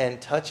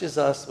and touches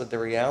us with the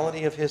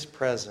reality of his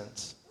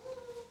presence,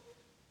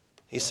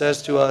 he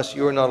says to us,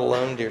 "You are not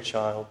alone, dear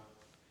child."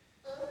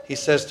 He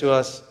says to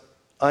us,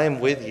 "I am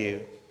with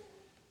you."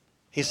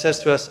 He says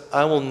to us,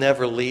 "I will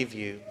never leave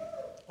you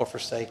or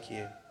forsake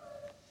you."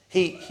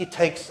 He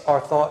takes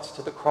our thoughts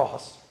to the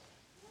cross.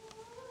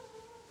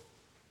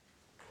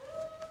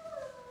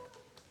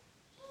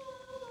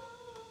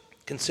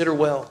 Consider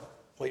well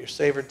what your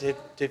Savior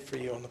did for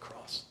you on the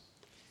cross.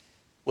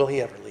 Will he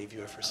ever leave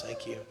you or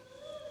forsake you?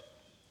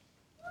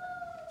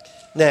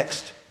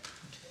 Next,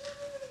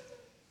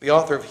 the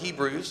author of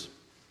Hebrews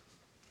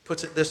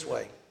puts it this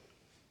way.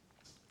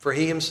 For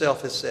he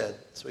himself has said,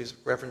 so he's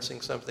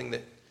referencing something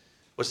that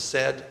was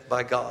said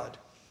by God,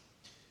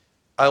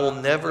 I will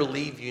never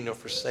leave you nor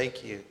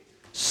forsake you.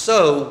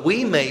 So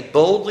we may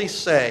boldly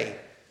say,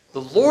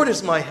 the Lord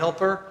is my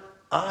helper.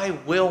 I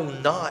will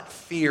not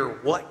fear.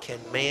 What can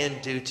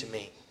man do to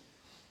me?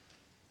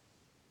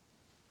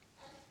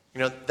 You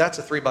know, that's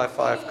a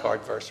 3x5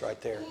 card verse right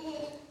there.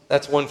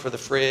 That's one for the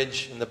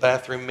fridge and the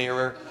bathroom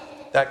mirror.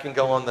 That can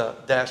go on the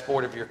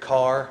dashboard of your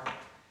car.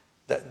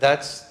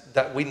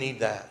 We need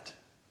that.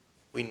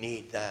 We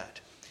need that.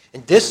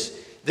 And this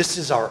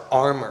is our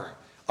armor,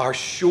 our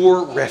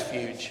sure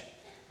refuge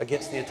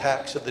against the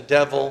attacks of the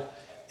devil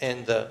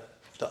and the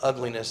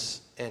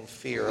ugliness and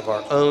fear of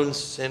our own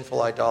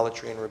sinful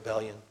idolatry and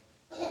rebellion.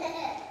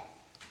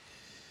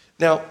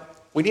 Now,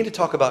 we need to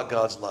talk about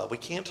God's love. We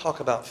can't talk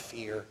about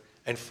fear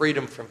and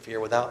freedom from fear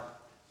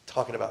without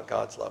talking about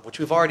God's love, which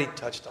we've already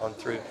touched on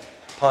through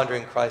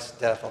pondering Christ's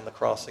death on the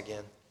cross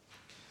again.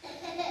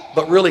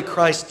 But really,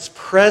 Christ's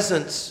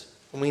presence,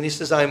 when he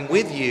says, I am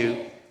with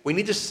you, we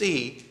need to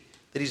see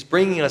that he's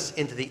bringing us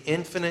into the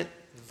infinite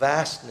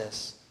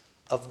vastness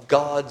of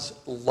God's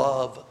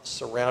love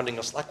surrounding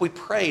us. Like we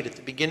prayed at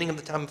the beginning of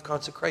the time of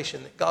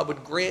consecration, that God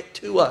would grant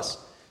to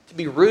us to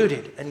be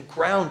rooted and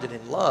grounded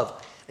in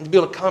love and to be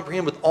able to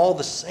comprehend with all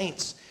the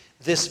saints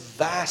this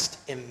vast,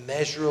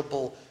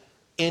 immeasurable,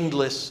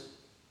 endless,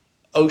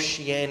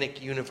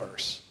 oceanic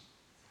universe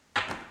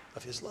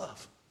of his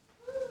love.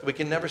 We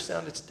can never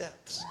sound its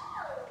depths.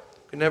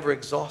 We can never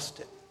exhaust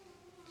it.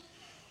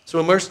 So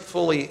immersed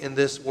fully in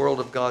this world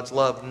of God's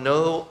love,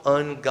 no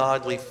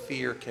ungodly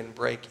fear can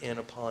break in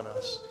upon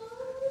us.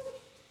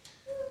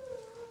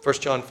 1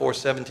 John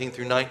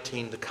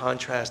 4:17-19, the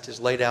contrast is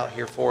laid out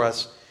here for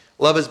us.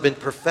 Love has been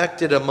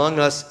perfected among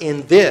us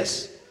in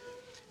this,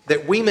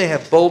 that we may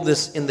have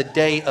boldness in the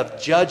day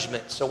of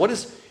judgment. So what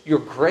is your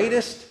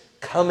greatest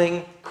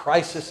coming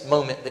crisis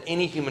moment that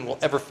any human will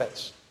ever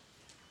face?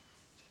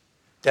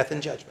 Death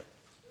and judgment.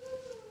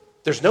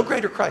 There's no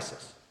greater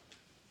crisis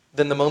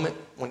than the moment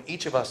when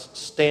each of us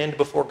stand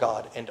before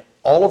God and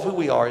all of who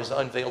we are is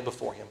unveiled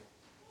before him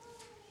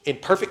in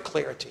perfect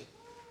clarity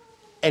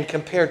and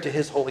compared to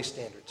his holy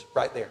standards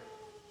right there.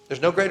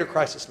 There's no greater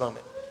crisis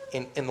moment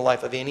in the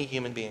life of any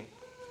human being.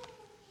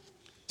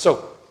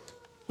 So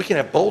we can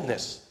have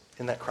boldness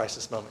in that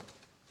crisis moment.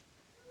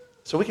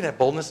 So we can have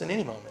boldness in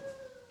any moment.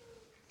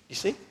 You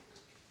see?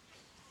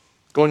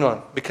 Going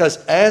on.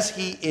 Because as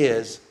he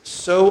is,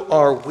 so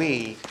are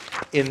we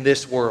in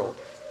this world.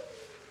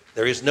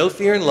 There is no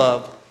fear in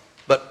love,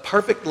 but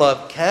perfect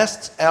love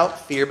casts out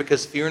fear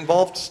because fear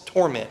involves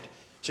torment.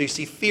 So you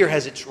see, fear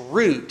has its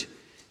root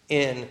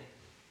in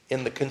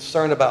the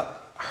concern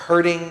about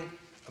hurting,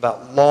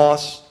 about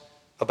loss,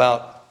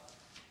 about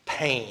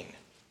pain,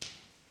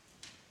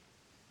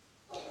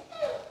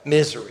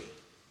 misery.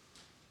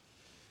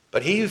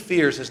 But he who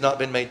fears has not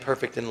been made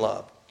perfect in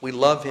love. We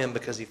love him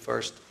because he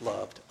first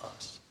loved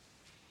us.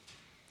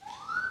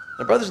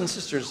 Now, brothers and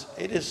sisters,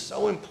 it is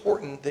so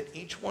important that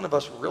each one of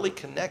us really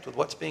connect with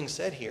what's being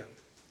said here.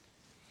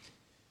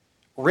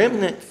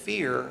 Remnant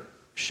fear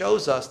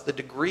shows us the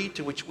degree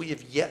to which we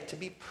have yet to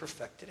be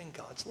perfected in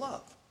God's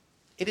love.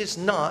 It is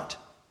not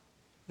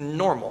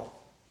normal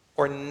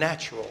or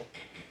natural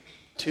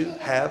to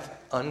have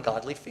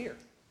ungodly fear.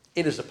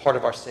 It is a part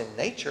of our sin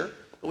nature,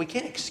 but we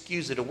can't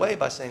excuse it away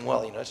by saying,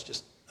 well, it's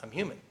just, I'm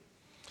human.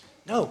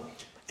 No,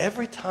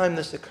 every time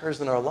this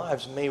occurs in our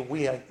lives, may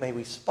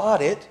we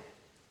spot it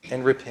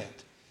and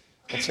repent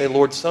and say,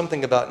 Lord,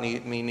 something about me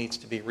needs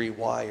to be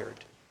rewired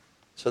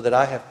so that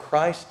I have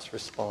Christ's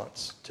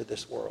response to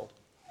this world.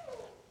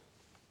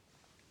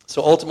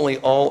 So ultimately,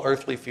 all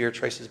earthly fear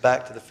traces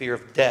back to the fear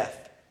of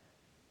death,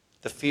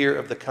 the fear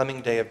of the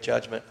coming day of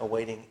judgment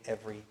awaiting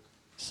every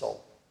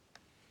soul.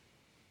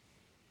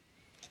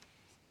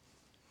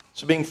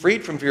 So being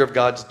freed from fear of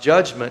God's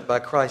judgment by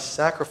Christ's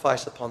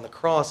sacrifice upon the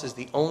cross is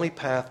the only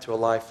path to a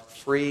life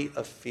free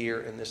of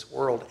fear in this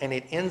world. And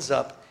it ends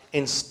up,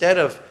 instead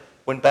of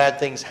when bad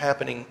things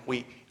happening,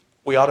 we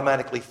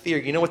automatically fear.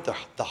 You know what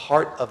the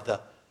heart of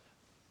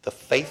the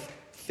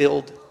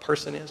faith-filled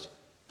person is?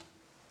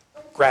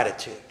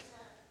 Gratitude.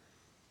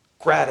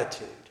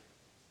 Gratitude.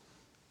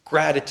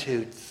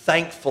 Gratitude,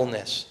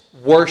 thankfulness,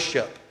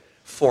 worship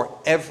for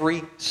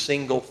every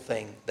single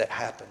thing that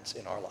happens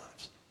in our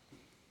lives.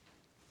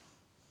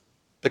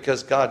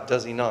 Because God,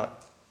 does he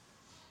not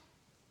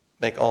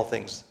make all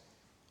things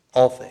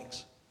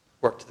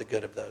work to the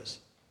good of those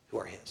who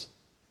are his,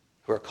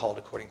 who are called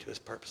according to his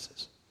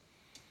purposes.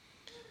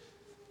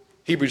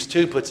 Hebrews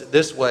 2 puts it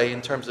this way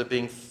in terms of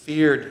being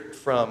feared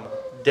from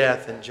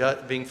death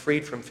and being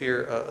freed from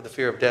the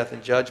fear of death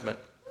and judgment.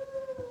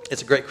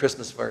 It's a great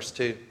Christmas verse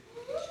too.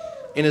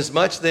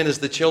 Inasmuch then as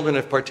the children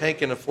have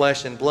partaken of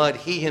flesh and blood,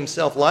 he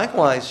himself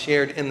likewise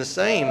shared in the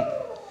same,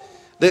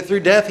 that through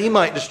death he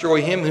might destroy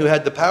him who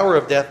had the power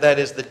of death, that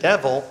is the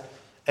devil,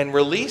 and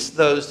release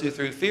those who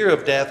through fear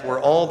of death were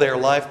all their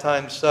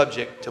lifetime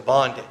subject to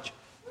bondage.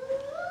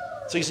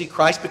 So you see,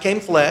 Christ became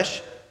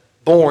flesh,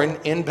 born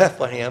in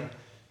Bethlehem,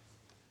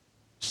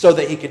 so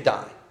that he could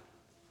die.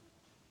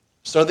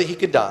 so that he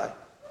could die,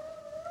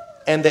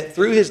 and that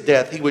through his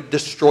death he would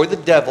destroy the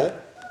devil.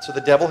 So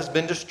the devil has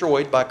been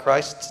destroyed by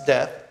Christ's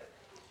death.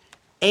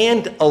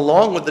 And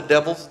along with the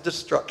devil's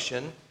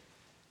destruction,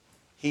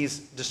 he's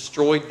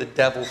destroyed the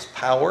devil's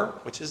power,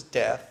 which is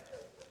death,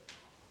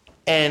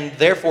 and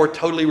therefore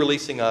totally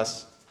releasing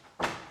us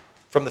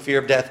from the fear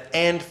of death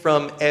and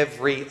from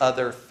every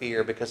other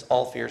fear, because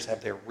all fears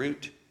have their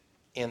root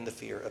in the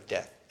fear of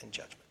death and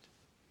judgment.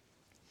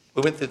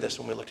 We went through this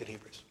when we looked at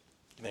Hebrews,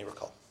 you may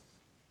recall.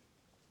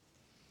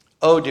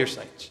 Oh, dear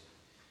saints,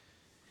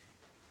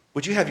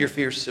 would you have your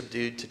fears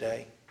subdued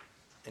today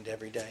and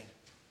every day?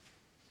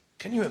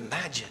 Can you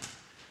imagine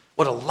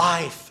what a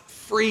life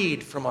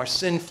freed from our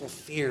sinful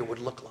fear would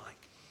look like?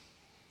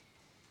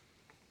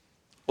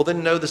 Well,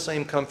 then know the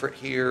same comfort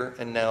here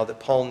and now that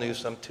Paul knew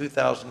some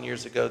 2,000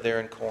 years ago there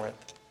in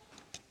Corinth.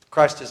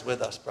 Christ is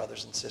with us,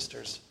 brothers and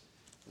sisters.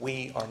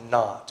 We are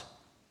not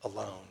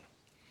alone.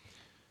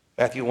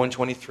 Matthew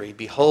 1:23,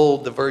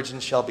 behold, the virgin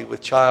shall be with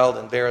child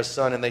and bear a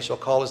son, and they shall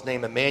call his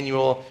name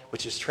Emmanuel,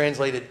 which is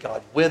translated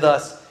God with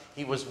us.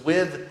 He was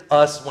with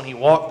us when he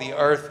walked the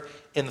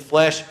earth in the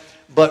flesh.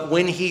 But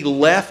when he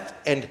left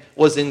and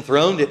was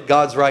enthroned at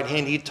God's right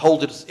hand, he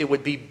told us it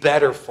would be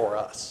better for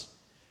us,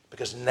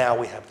 because now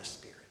we have the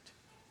Spirit.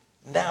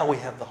 Now we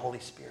have the Holy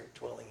Spirit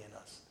dwelling in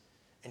us.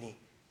 And he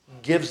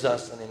gives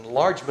us an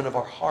enlargement of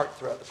our heart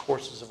throughout the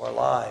courses of our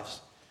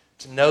lives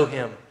to know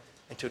him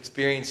and to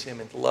experience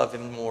him and to love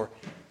him more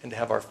and to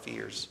have our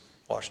fears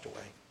washed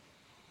away.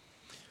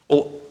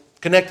 Well,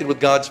 connected with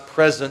God's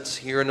presence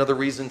here, another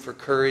reason for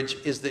courage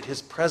is that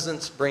his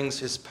presence brings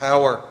his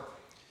power.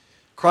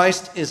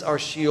 Christ is our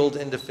shield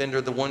and defender,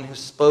 the one who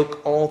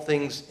spoke all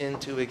things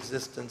into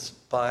existence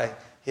by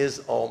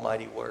his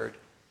almighty word.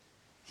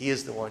 He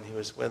is the one who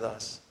is with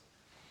us.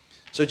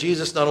 So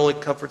Jesus not only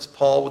comforts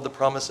Paul with the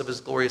promise of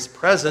his glorious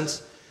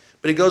presence,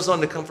 but he goes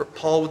on to comfort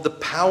Paul with the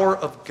power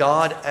of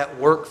God at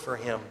work for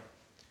him,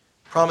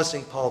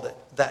 promising Paul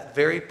that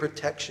very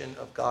protection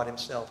of God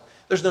himself.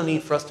 There's no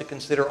need for us to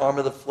consider arm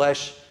of the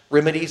flesh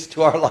remedies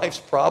to our life's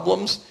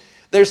problems.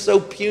 They're so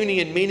puny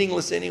and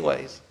meaningless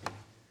anyways.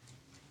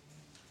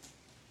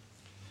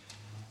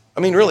 I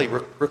mean, really,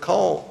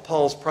 recall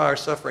Paul's prior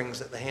sufferings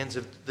at the hands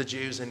of the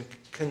Jews and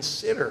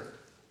consider,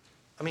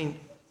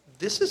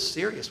 this is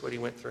serious what he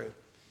went through.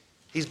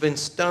 He's been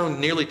stoned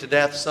nearly to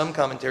death. Some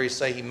commentaries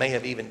say he may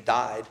have even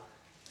died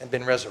and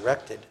been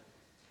resurrected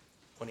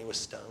when he was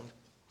stoned.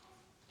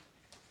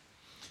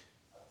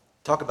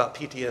 Talk about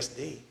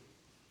PTSD.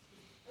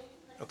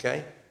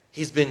 Okay?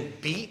 He's been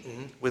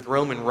beaten with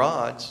Roman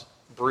rods,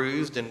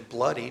 bruised and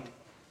bloodied.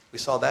 We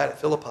saw that at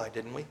Philippi,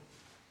 didn't we?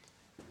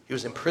 He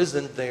was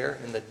imprisoned there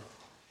in the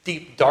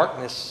deep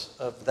darkness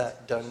of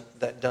that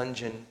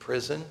dungeon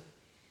prison.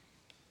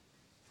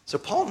 So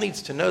Paul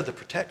needs to know the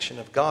protection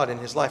of God in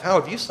his life. How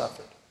have you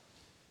suffered?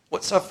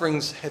 What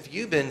sufferings have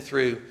you been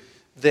through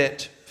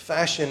that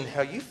fashion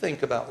how you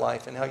think about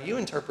life and how you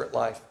interpret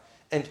life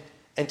and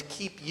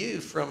keep you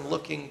from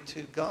looking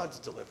to God's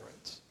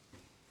deliverance?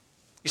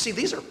 You see,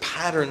 these are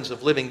patterns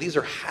of living. These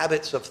are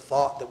habits of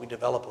thought that we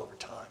develop over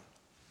time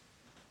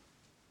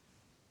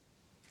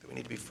that we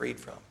need to be freed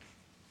from.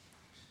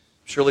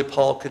 Surely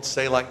Paul could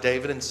say like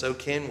David, and so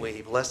can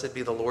we, blessed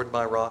be the Lord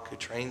my rock, who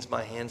trains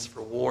my hands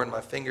for war and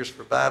my fingers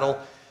for battle,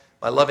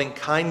 my loving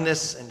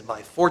kindness and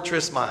my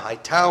fortress, my high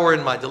tower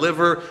and my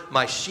deliverer,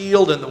 my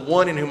shield and the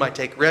one in whom I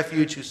take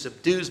refuge, who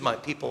subdues my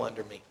people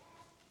under me.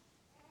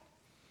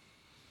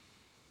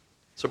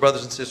 So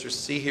brothers and sisters,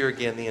 see here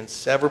again the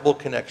inseparable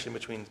connection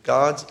between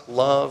God's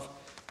love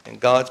and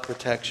God's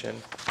protection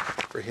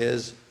for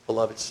his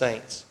beloved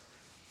saints.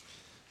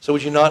 So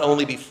would you not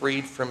only be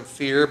freed from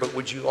fear, but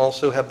would you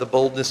also have the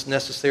boldness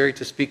necessary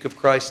to speak of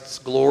Christ's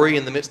glory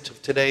in the midst of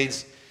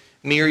today's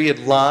myriad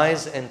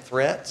lies and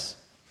threats?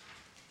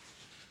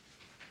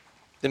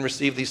 Then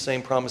receive these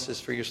same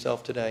promises for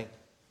yourself today.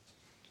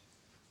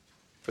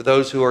 For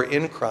those who are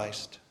in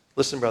Christ,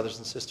 listen, brothers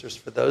and sisters,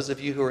 for those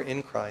of you who are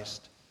in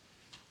Christ,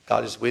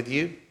 God is with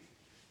you,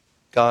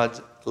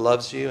 God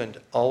loves you and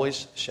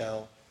always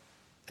shall,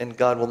 and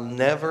God will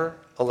never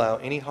allow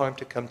any harm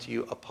to come to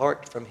you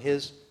apart from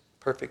his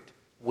perfect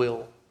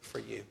will for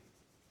you.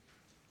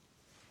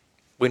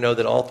 We know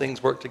that all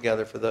things work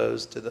together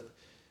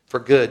for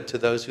good to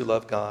those who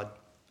love God,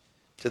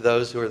 to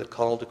those who are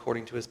called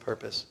according to his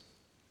purpose.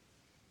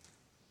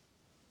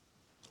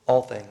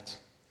 All things.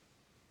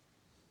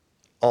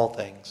 All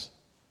things.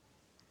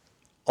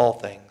 All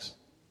things.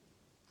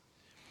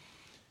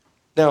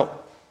 Now,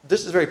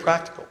 this is very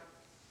practical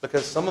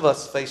because some of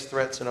us face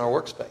threats in our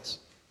workspace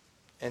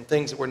and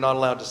things that we're not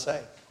allowed to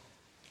say,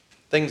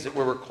 things that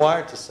we're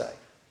required to say.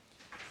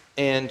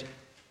 And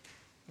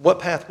what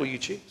path will you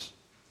choose?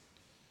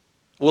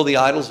 Will the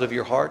idols of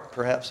your heart,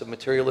 perhaps of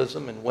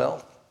materialism and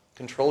wealth,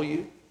 control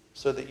you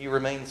so that you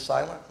remain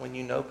silent when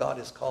you know God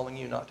is calling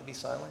you not to be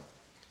silent?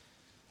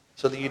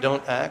 So that you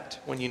don't act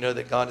when you know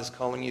that God is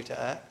calling you to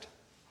act?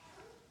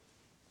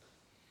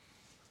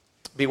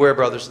 Beware,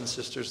 brothers and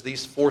sisters,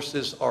 these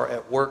forces are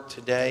at work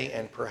today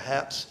and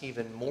perhaps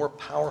even more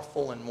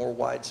powerful and more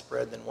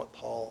widespread than what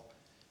Paul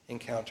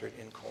encountered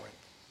in Corinth.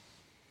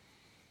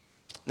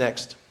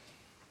 Next,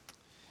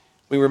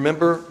 we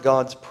remember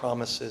God's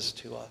promises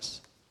to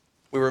us.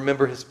 We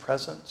remember his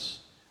presence.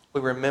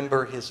 We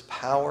remember his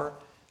power.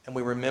 And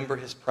we remember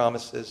his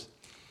promises.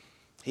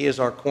 He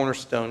is our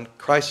cornerstone.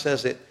 Christ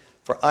says it,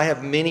 "For I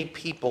have many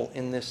people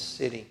in this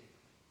city."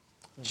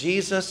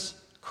 Jesus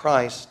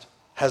Christ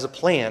has a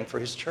plan for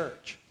his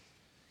church.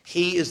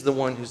 He is the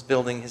one who's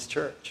building his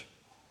church.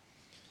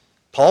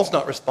 Paul's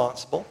not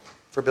responsible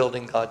for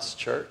building God's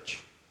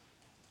church.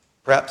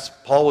 Perhaps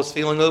Paul was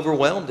feeling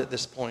overwhelmed at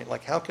this point.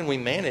 Like, how can we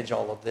manage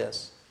all of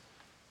this?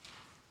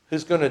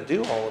 Who's going to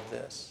do all of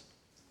this?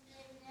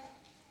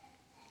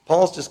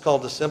 Paul's just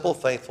called to simple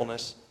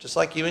faithfulness, just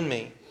like you and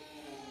me,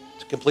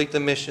 to complete the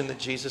mission that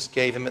Jesus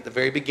gave him at the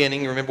very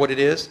beginning. Remember what it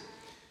is?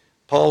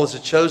 Paul is a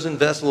chosen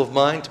vessel of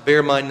mine to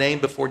bear my name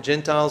before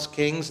Gentiles,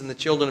 kings, and the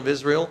children of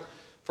Israel,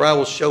 for I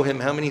will show him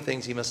how many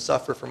things he must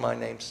suffer for my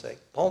name's sake.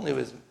 Paul knew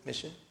his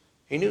mission.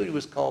 He knew what he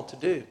was called to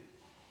do.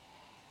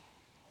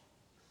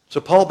 So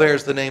Paul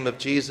bears the name of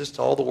Jesus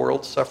to all the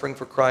world, suffering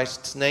for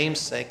Christ's name's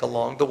sake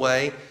along the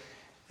way.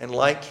 And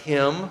like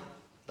him,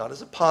 not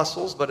as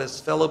apostles, but as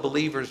fellow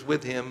believers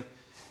with him,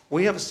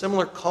 we have a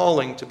similar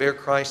calling to bear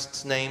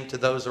Christ's name to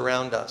those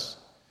around us,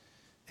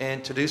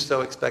 and to do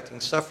so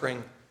expecting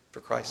suffering for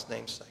Christ's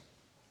name's sake.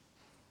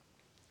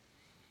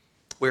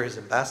 We're his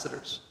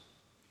ambassadors.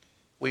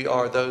 We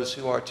are those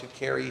who are to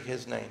carry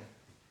his name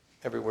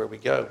everywhere we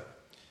go,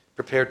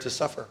 prepared to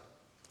suffer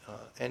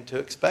and to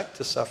expect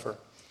to suffer.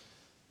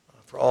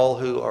 For all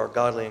who are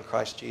godly in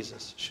Christ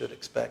Jesus should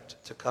expect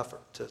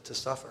to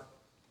suffer.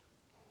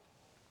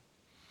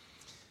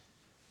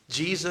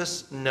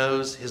 Jesus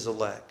knows his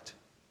elect.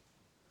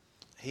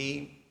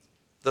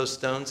 Those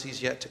stones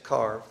he's yet to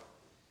carve,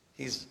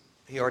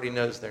 he already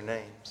knows their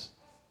names.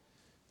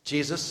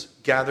 Jesus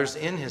gathers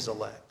in his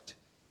elect.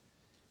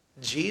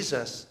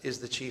 Jesus is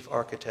the chief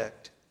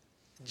architect.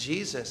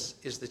 Jesus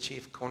is the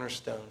chief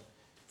cornerstone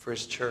for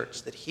his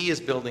church that he is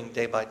building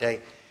day by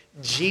day.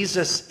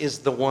 Jesus is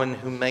the one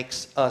who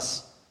makes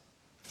us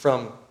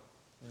from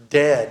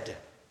dead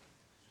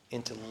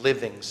into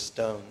living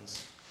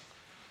stones.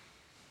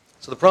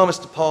 So the promise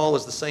to Paul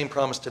is the same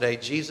promise today.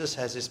 Jesus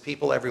has his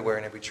people everywhere,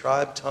 in every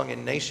tribe, tongue,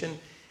 and nation,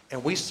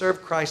 and we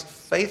serve Christ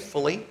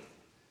faithfully.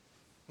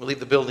 We leave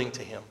the building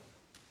to him.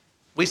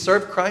 We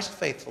serve Christ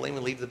faithfully, and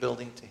we leave the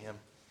building to him.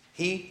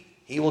 He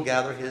will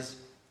gather his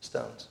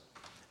stones,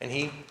 and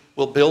he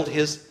will build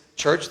his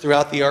church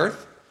throughout the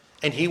earth,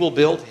 and he will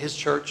build his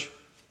church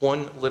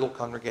one little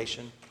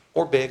congregation,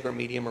 or big, or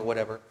medium, or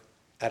whatever,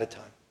 at a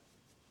time.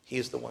 He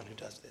is the one who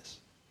does this.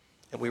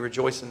 And we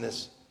rejoice in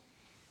this.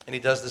 And he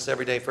does this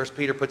every day. 1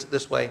 Peter puts it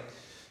this way: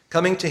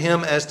 "Coming to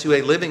him as to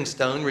a living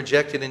stone,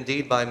 rejected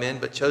indeed by men,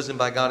 but chosen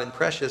by God and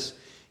precious,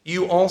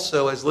 you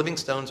also as living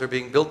stones are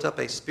being built up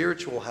a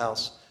spiritual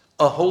house,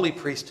 a holy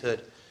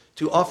priesthood,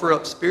 to offer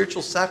up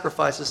spiritual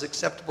sacrifices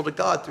acceptable to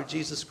God through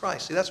Jesus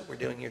Christ." See, that's what we're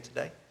doing here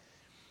today.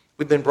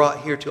 We've been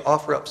brought here to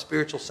offer up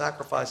spiritual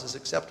sacrifices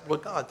acceptable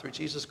to God through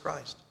Jesus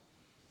Christ.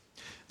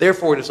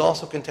 "Therefore, it is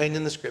also contained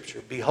in the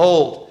Scripture,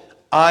 'Behold,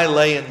 I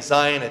lay in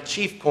Zion a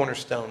chief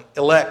cornerstone,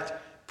 elect,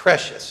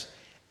 precious,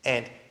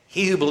 and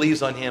he who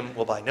believes on him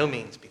will by no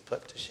means be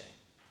put to shame.'"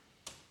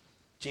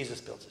 Jesus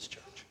builds his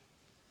church.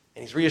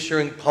 And he's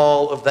reassuring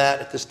Paul of that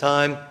at this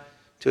time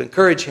to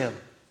encourage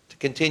him to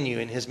continue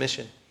in his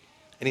mission.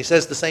 And he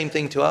says the same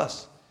thing to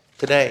us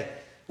today.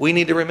 We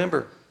need to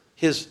remember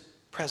his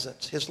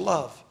presence, his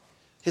love,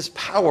 his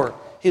power,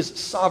 his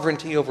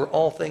sovereignty over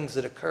all things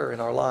that occur in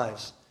our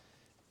lives,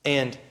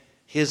 and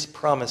his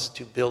promise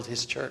to build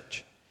his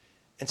church.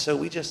 And so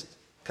we just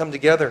come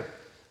together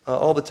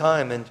all the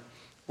time, and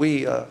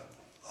we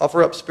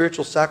offer up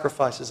spiritual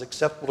sacrifices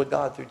acceptable to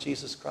God through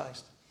Jesus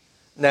Christ.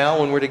 Now,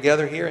 when we're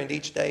together here, and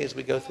each day as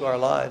we go through our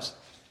lives,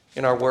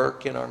 in our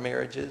work, in our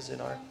marriages, in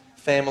our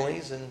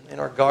families, and in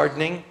our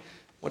gardening,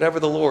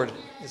 whatever the Lord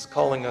is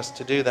calling us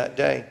to do that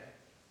day.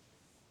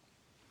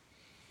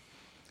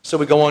 So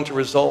we go on to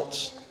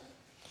results.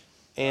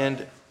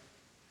 And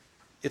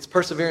it's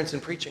perseverance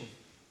in preaching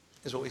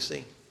is what we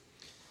see.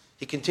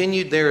 He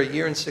continued there 1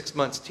 year and 6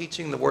 months,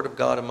 teaching the word of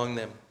God among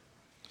them.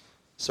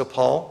 So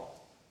Paul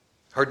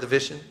heard the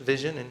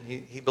vision,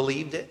 and he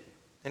believed it,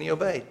 and he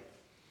obeyed.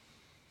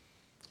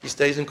 He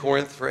stays in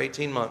Corinth for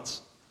 18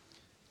 months,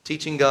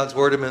 teaching God's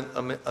word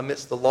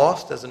amidst the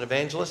lost as an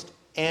evangelist,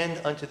 and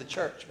unto the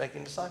church,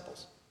 making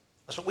disciples.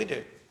 That's what we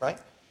do, right?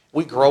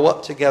 We grow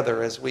up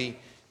together as we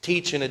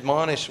teach and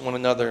admonish one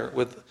another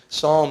with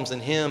psalms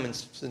and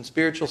hymns and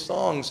spiritual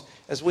songs.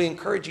 As we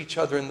encourage each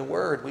other in the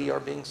word, we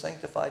are being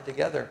sanctified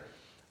together,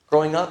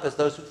 growing up as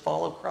those who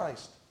follow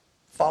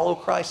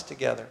Christ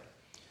together.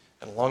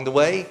 And along the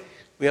way,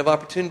 we have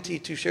opportunity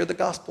to share the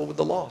gospel with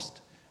the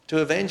lost,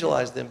 to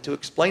evangelize them, to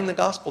explain the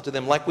gospel to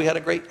them, like we had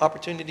a great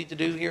opportunity to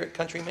do here at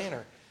Country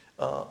Manor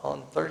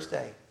on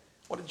Thursday.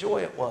 What a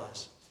joy it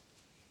was.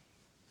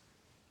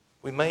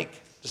 We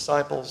make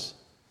disciples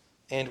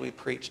and we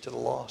preach to the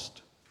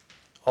lost.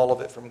 All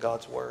of it from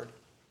God's word.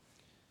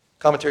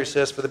 Commentary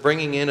says, "For the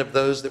bringing in of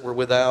those that were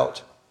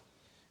without,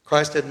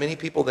 Christ had many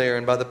people there,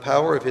 and by the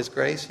power of his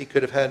grace, he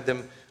could have had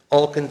them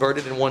all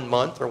converted in 1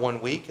 month or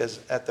 1 week, as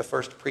at the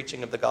first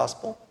preaching of the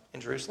gospel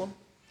in Jerusalem,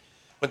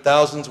 when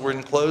thousands were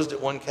enclosed at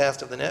one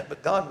cast of the net.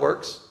 But God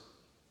works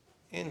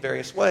in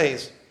various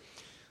ways.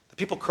 The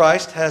people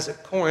Christ has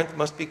at Corinth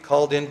must be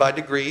called in by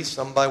degrees,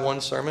 some by one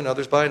sermon,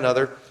 others by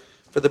another,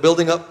 for the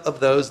building up of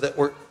those that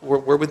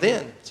were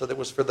within. So that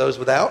was for those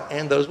without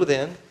and those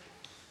within.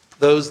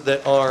 Those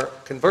that are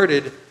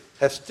converted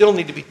still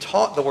need to be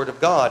taught the Word of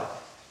God,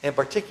 in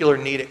particular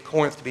need at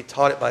Corinth to be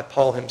taught it by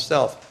Paul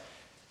himself.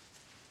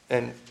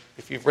 And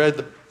if you've read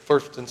the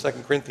 1st and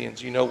 2nd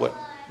Corinthians, you know what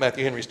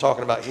Matthew Henry's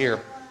talking about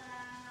here.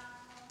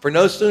 For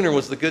no sooner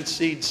was the good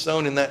seed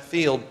sown in that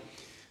field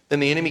than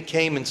the enemy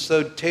came and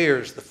sowed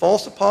tares, the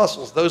false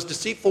apostles, those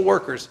deceitful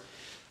workers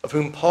of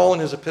whom Paul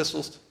in his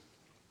epistles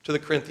to the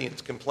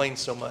Corinthians complained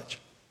so much.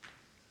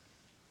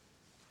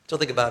 So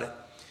think about it.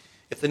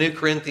 If the new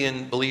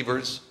Corinthian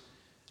believers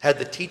had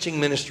the teaching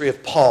ministry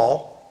of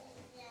Paul,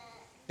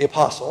 the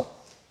apostle,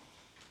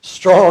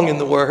 strong in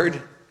the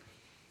Word,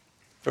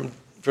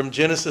 from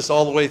Genesis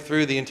all the way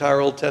through the entire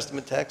Old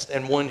Testament text,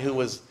 and one who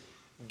was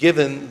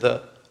given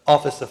the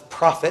office of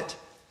prophet,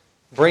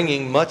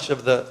 bringing much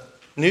of the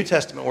New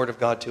Testament Word of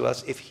God to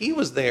us, if he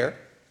was there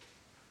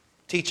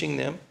teaching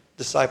them,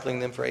 discipling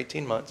them for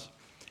 18 months,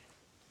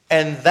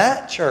 and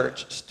that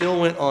church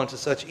still went on to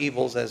such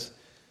evils as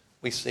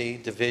we see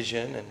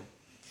division and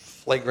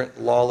flagrant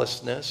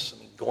lawlessness,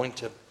 and going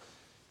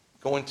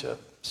to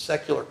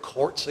secular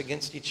courts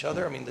against each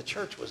other. I mean, the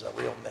church was a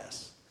real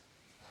mess.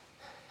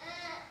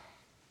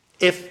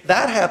 If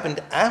that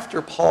happened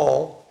after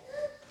Paul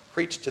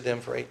preached to them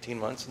for 18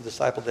 months and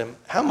discipled them,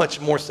 how much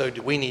more so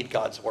do we need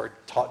God's Word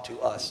taught to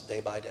us day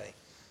by day?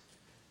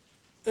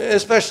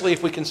 Especially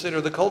if we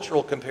consider the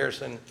cultural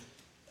comparison.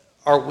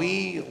 Are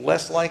we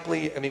less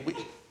likely? I mean,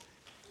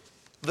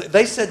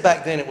 they said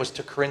back then it was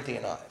to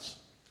Corinthianize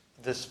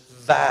this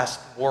vast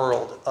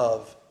world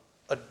of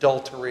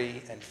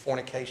adultery and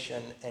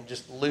fornication and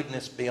just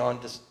lewdness beyond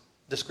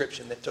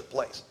description that took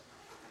place.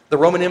 The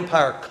Roman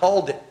Empire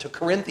called it to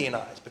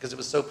Corinthianize because it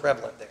was so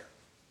prevalent there.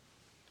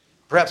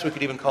 Perhaps we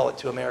could even call it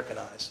to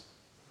Americanize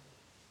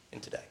in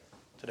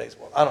today's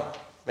world. I don't know.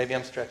 Maybe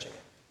I'm stretching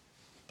it.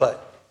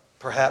 But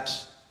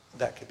perhaps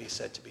that could be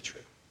said to be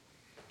true.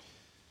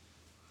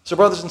 So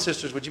brothers and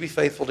sisters, would you be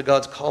faithful to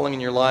God's calling in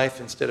your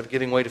life instead of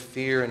giving way to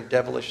fear and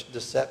devilish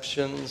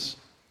deceptions?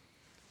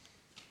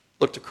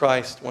 Look to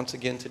Christ once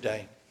again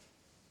today,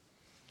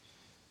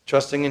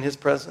 trusting in his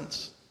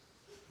presence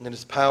and in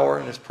his power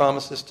and his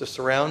promises to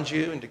surround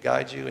you and to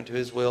guide you into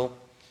his will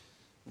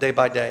day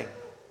by day.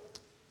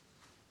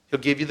 He'll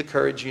give you the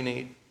courage you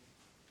need.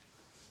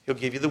 He'll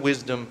give you the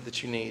wisdom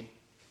that you need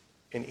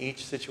in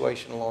each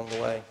situation along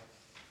the way.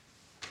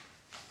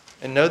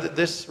 And know that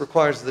this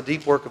requires the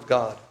deep work of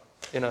God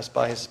in us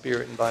by his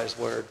Spirit and by his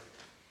Word.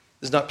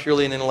 This is not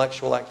purely an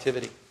intellectual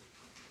activity.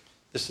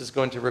 This is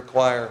going to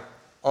require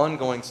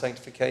ongoing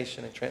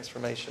sanctification and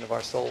transformation of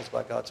our souls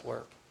by God's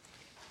work.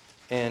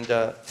 And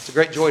it's a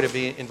great joy to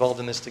be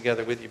involved in this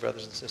together with you,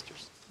 brothers and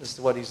sisters. This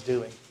is what he's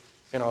doing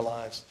in our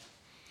lives.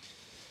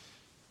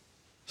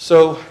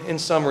 So, in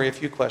summary, a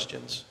few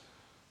questions.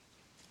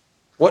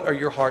 What are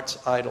your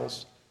heart's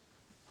idols?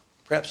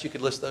 Perhaps you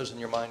could list those in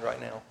your mind right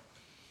now.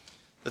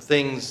 The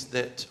things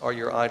that are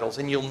your idols.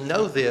 And you'll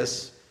know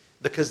this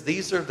because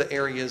these are the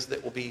areas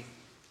that will be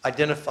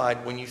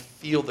identified when you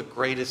feel the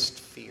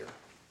greatest fear.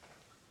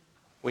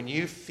 When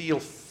you feel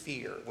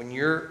fear, when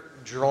you're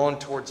drawn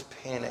towards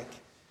panic,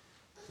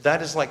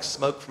 that is like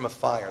smoke from a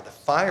fire. The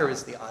fire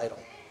is the idol.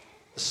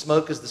 The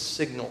smoke is the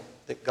signal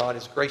that God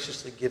is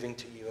graciously giving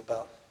to you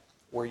about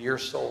where your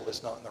soul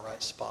is not in the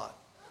right spot.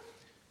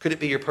 Could it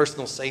be your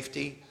personal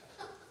safety,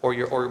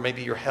 or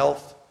maybe your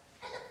health,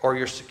 or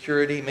your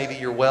security, maybe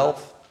your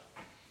wealth,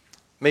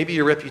 maybe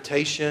your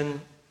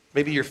reputation,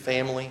 maybe your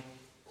family,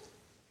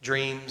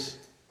 dreams,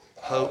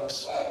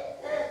 hopes?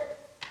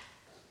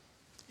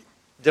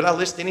 Did I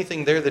list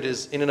anything there that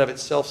is in and of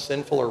itself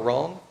sinful or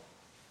wrong?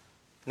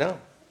 No.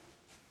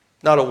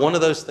 Not a one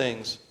of those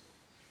things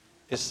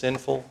is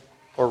sinful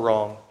or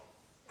wrong.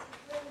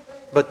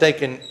 But they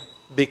can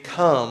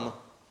become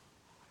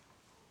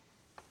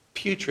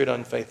putrid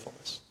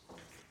unfaithfulness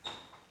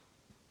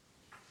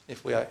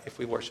if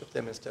we worship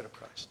them instead of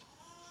Christ.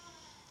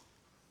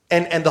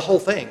 And the whole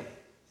thing,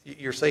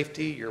 your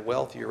safety, your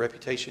wealth, your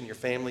reputation, your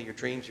family, your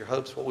dreams, your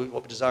hopes, what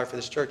we desire for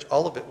this church,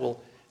 all of it will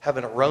have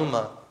an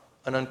aroma,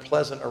 an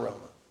unpleasant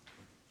aroma,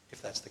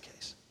 if that's the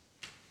case.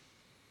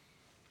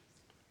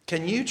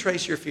 Can you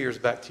trace your fears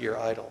back to your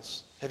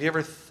idols? Have you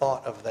ever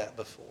thought of that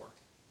before?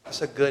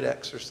 It's a good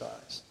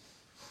exercise.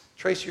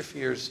 Trace your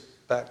fears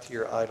back to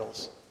your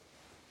idols.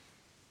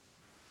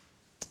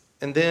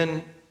 And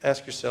then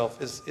ask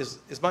yourself,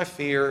 is my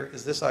fear,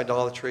 is this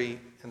idolatry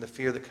and the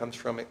fear that comes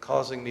from it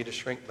causing me to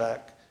shrink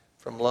back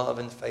from love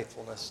and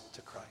faithfulness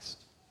to Christ?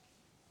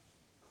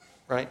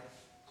 Right?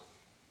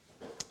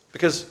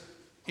 Because,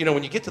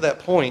 when you get to that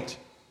point,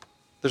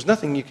 there's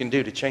nothing you can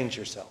do to change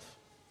yourself.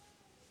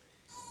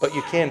 But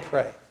you can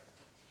pray.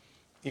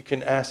 You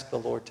can ask the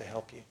Lord to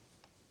help you.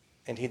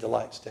 and He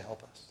delights to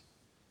help us.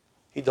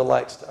 He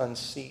delights to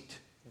unseat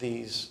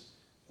these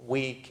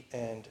weak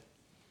and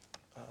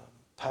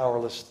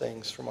powerless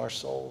things from our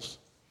souls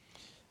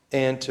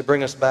and to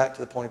bring us back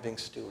to the point of being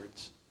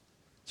stewards.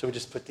 So we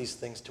just put these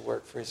things to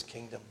work for His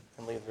kingdom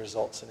and leave the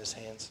results in His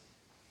hands.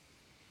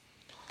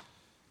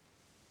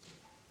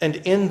 And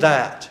in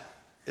that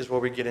is where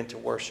we get into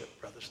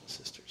worship, brothers and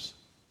sisters.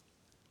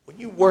 When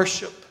you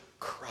worship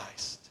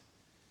Christ,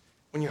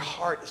 when your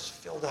heart is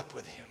filled up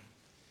with Him,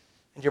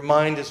 and your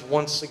mind is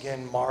once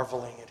again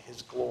marveling at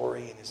His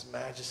glory and His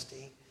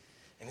majesty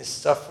and His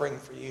suffering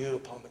for you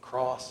upon the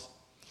cross,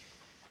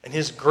 and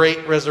His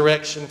great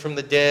resurrection from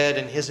the dead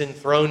and His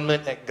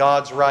enthronement at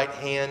God's right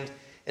hand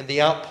and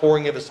the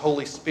outpouring of His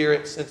Holy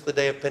Spirit since the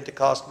day of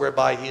Pentecost,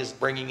 whereby He is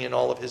bringing in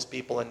all of His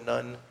people and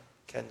none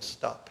can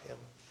stop Him.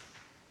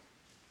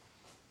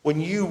 When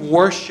you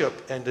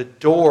worship and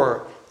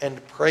adore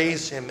and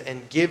praise Him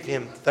and give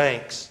Him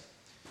thanks,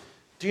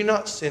 do you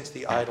not sense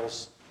the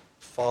idols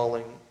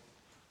falling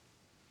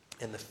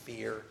and the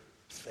fear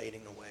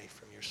fading away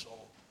from your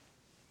soul?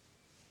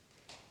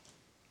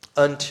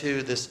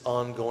 Unto this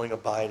ongoing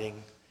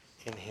abiding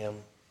in Him.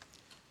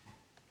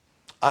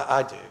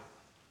 I do.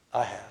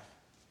 I have.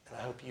 And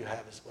I hope you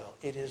have as well.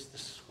 It is the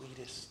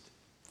sweetest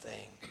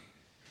thing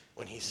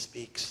when He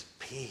speaks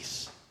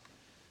peace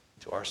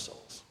to our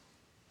souls.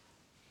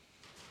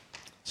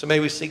 So may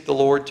we seek the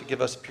Lord to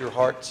give us pure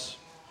hearts,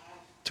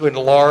 to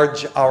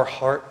enlarge our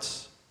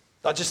hearts,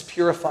 not just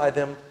purify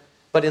them,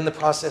 but in the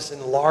process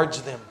enlarge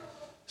them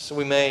so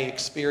we may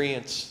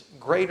experience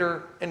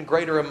greater and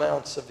greater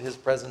amounts of His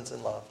presence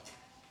and love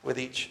with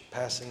each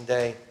passing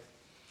day.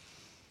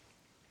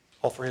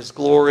 All for His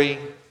glory,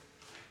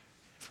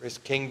 for His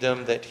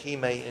kingdom, that He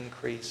may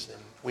increase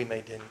and we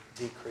may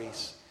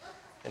decrease,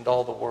 and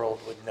all the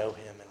world would know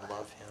Him and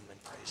love Him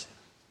and praise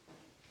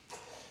Him.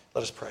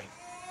 Let us pray.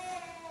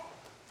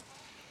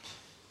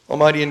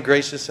 Almighty and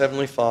gracious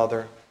Heavenly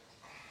Father,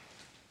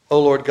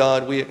 O Lord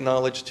God, we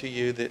acknowledge to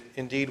You that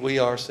indeed we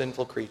are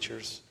sinful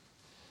creatures,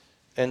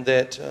 and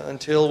that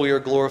until we are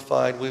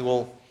glorified, we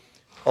will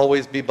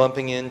always be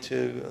bumping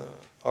into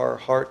our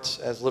hearts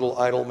as little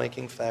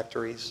idol-making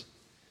factories.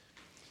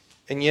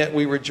 And yet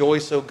we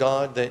rejoice, O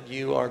God, that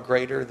You are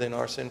greater than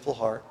our sinful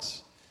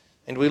hearts.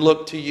 And we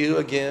look to You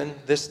again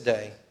this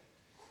day.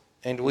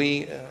 And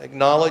we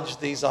acknowledge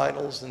these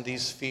idols and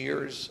these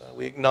fears.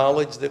 We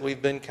acknowledge that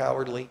we've been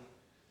cowardly.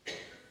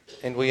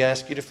 And we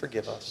ask You to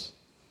forgive us.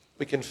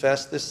 We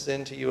confess this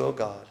sin to You, O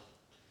God.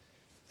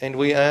 And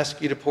we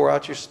ask You to pour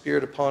out Your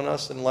Spirit upon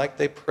us. And like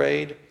they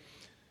prayed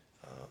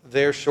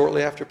there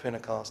shortly after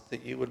Pentecost,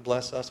 that You would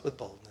bless us with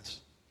boldness,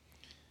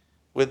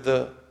 with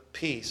the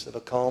peace of a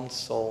calmed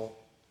soul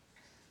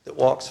that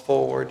walks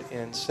forward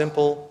in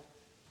simple,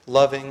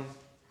 loving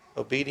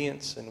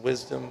obedience and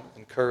wisdom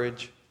and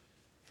courage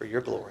for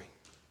Your glory.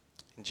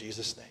 In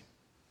Jesus' name,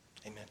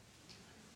 amen.